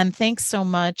Well, again, thanks so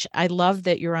much. I love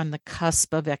that you're on the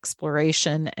cusp of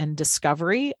exploration and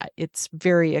discovery. It's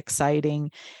very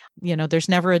exciting. There's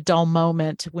never a dull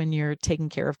moment when you're taking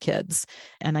care of kids.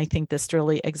 And I think this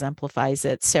really exemplifies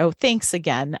it. So thanks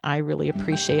again. I really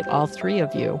appreciate all three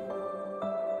of you.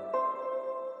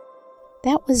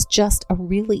 That was just a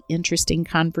really interesting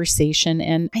conversation,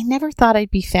 and I never thought I'd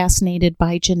be fascinated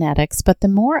by genetics, but the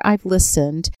more I've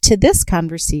listened to this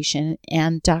conversation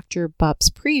and Dr. Bupp's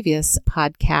previous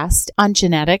podcast on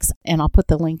genetics, and I'll put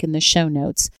the link in the show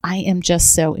notes, I am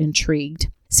just so intrigued.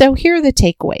 So here are the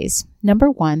takeaways. Number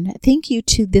one, thank you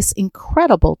to this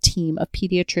incredible team of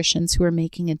pediatricians who are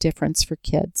making a difference for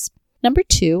kids. Number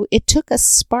two, it took a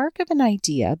spark of an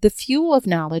idea, the fuel of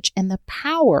knowledge, and the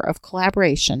power of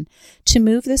collaboration to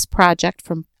move this project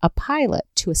from a pilot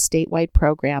to a statewide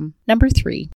program. Number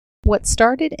three, what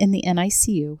started in the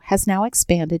NICU has now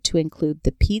expanded to include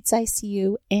the Peds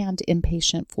ICU and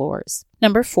inpatient floors.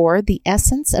 Number four, the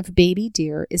essence of Baby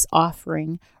Deer is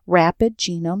offering rapid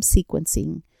genome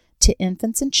sequencing to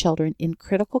infants and children in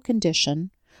critical condition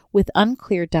with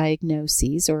unclear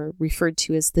diagnoses, or referred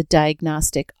to as the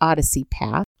diagnostic odyssey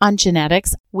path, on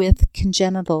genetics with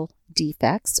congenital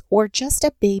defects, or just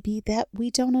a baby that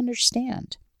we don't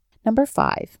understand. Number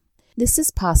five, this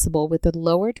is possible with the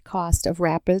lowered cost of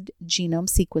rapid genome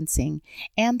sequencing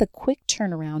and the quick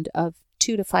turnaround of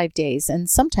 2 to 5 days, and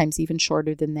sometimes even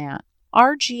shorter than that.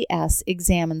 RGS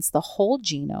examines the whole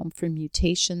genome for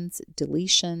mutations,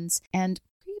 deletions, and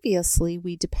previously,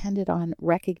 we depended on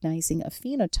recognizing a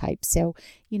phenotype. So,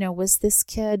 was this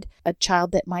kid a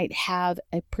child that might have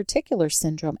a particular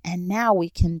syndrome? And now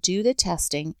we can do the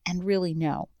testing and really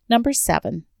know. Number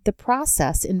seven, the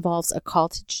process involves a call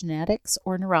to genetics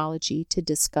or neurology to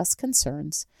discuss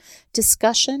concerns,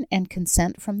 discussion and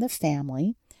consent from the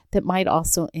family that might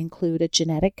also include a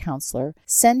genetic counselor,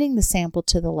 sending the sample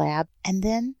to the lab, and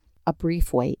then a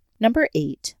brief wait. Number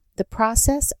eight, the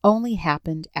process only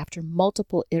happened after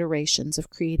multiple iterations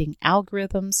of creating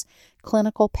algorithms,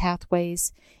 clinical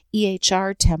pathways,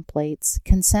 EHR templates,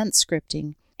 consent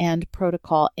scripting, and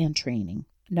protocol and training.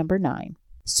 Number 9.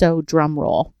 So drum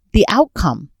roll. The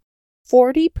outcome.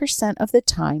 40% of the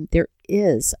time there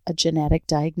is a genetic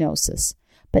diagnosis,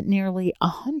 but nearly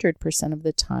 100% of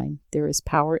the time there is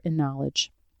power in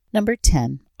knowledge. Number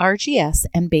 10, RGS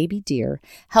and Baby Deer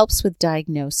helps with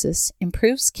diagnosis,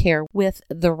 improves care with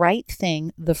the right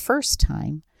thing the first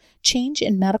time, change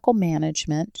in medical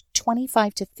management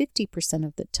 25 to 50%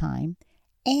 of the time,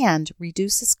 and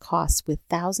reduces costs with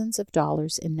thousands of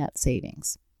dollars in net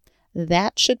savings.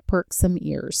 That should perk some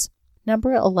ears.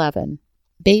 Number 11,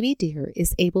 Baby Deer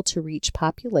is able to reach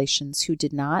populations who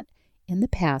did not in the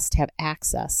past have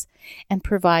access and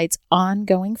provides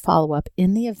ongoing follow-up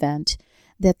in the event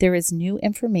that there is new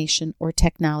information or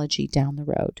technology down the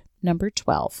road. Number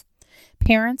 12,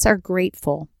 parents are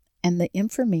grateful and the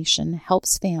information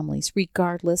helps families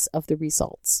regardless of the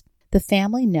results. The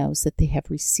family knows that they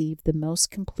have received the most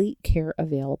complete care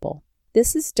available.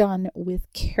 This is done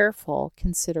with careful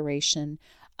consideration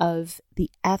of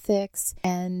the ethics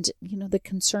and, the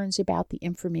concerns about the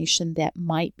information that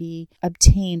might be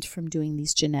obtained from doing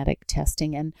these genetic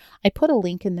testing. And I put a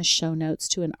link in the show notes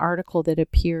to an article that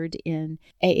appeared in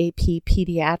AAP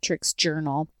Pediatrics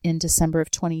Journal in December of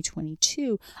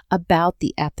 2022 about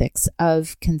the ethics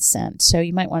of consent. So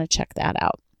you might want to check that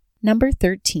out. Number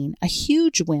 13, a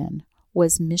huge win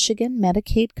was Michigan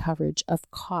Medicaid coverage of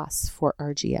costs for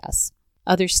RGS.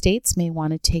 Other states may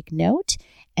want to take note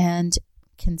and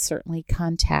can certainly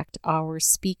contact our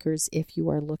speakers if you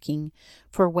are looking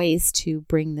for ways to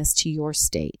bring this to your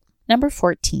state. Number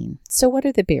 14. So what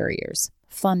are the barriers?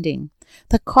 Funding.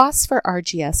 The costs for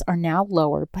RGS are now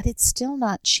lower, but it's still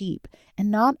not cheap,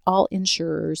 and not all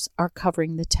insurers are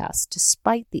covering the test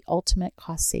despite the ultimate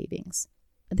cost savings.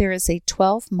 There is a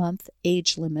 12-month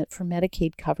age limit for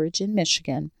Medicaid coverage in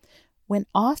Michigan, when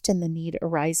often the need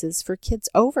arises for kids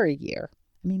over a year.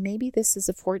 Maybe this is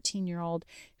a 14-year-old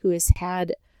who has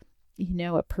had,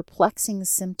 a perplexing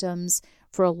symptoms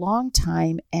for a long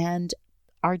time, and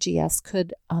RGS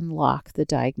could unlock the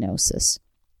diagnosis.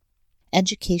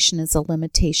 Education is a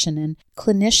limitation, and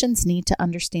clinicians need to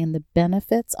understand the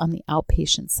benefits on the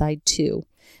outpatient side too.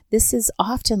 This is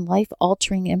often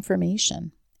life-altering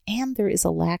information, and there is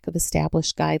a lack of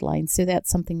established guidelines, so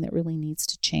that's something that really needs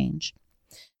to change.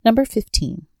 Number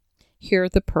 15, here are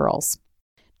the pearls.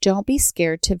 Don't be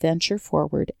scared to venture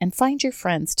forward and find your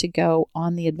friends to go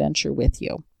on the adventure with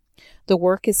you. The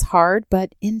work is hard,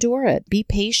 but endure it. Be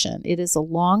patient. It is a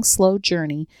long, slow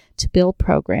journey to build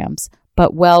programs,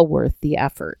 but well worth the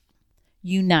effort.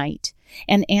 Unite.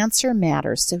 An answer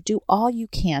matters, so do all you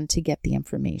can to get the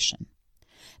information.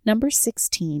 Number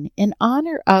 16, in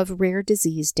honor of Rare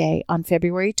Disease Day on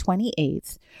February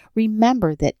 28th,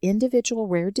 remember that individual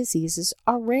rare diseases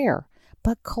are rare,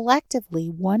 but collectively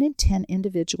 1 in 10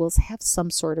 individuals have some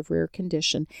sort of rare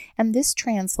condition, and this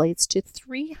translates to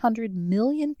 300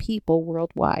 million people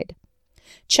worldwide.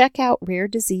 Check out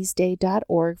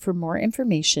rarediseaseday.org for more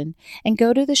information and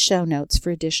go to the show notes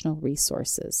for additional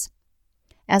resources.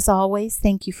 As always,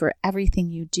 thank you for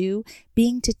everything you do,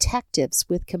 being detectives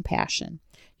with compassion.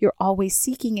 You're always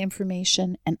seeking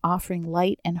information and offering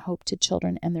light and hope to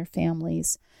children and their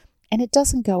families, and it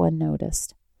doesn't go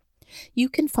unnoticed. You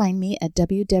can find me at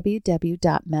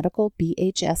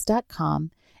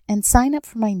www.medicalbhs.com and sign up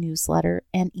for my newsletter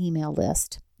and email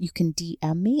list. You can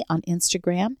DM me on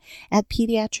Instagram at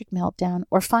Pediatric Meltdown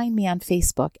or find me on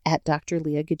Facebook at Dr.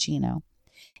 Leah Gugino.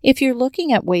 If you're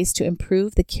looking at ways to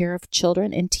improve the care of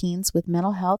children and teens with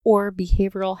mental health or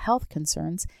behavioral health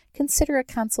concerns, consider a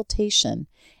consultation,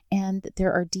 and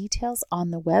there are details on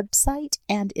the website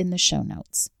and in the show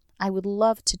notes. I would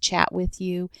love to chat with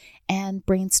you and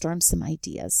brainstorm some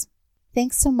ideas.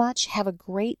 Thanks so much. Have a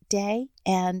great day,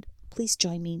 and please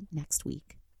join me next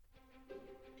week.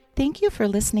 Thank you for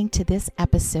listening to this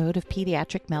episode of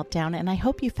Pediatric Meltdown, and I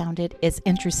hope you found it as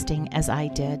interesting as I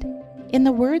did. In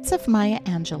the words of Maya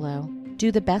Angelou,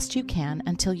 do the best you can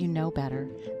until you know better.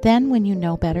 Then when you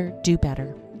know better, do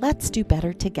better. Let's do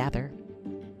better together.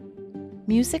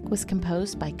 Music was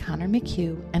composed by Connor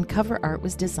McHugh, and cover art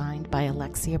was designed by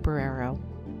Alexia Barrero.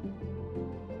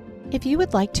 If you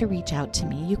would like to reach out to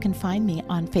me, you can find me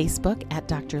on Facebook at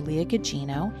Dr. Leah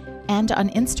Gugino and on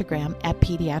Instagram at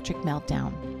Pediatric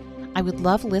Meltdown. I would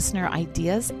love listener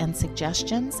ideas and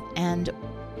suggestions and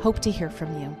hope to hear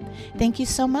from you. Thank you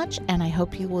so much, and I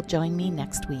hope you will join me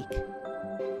next week.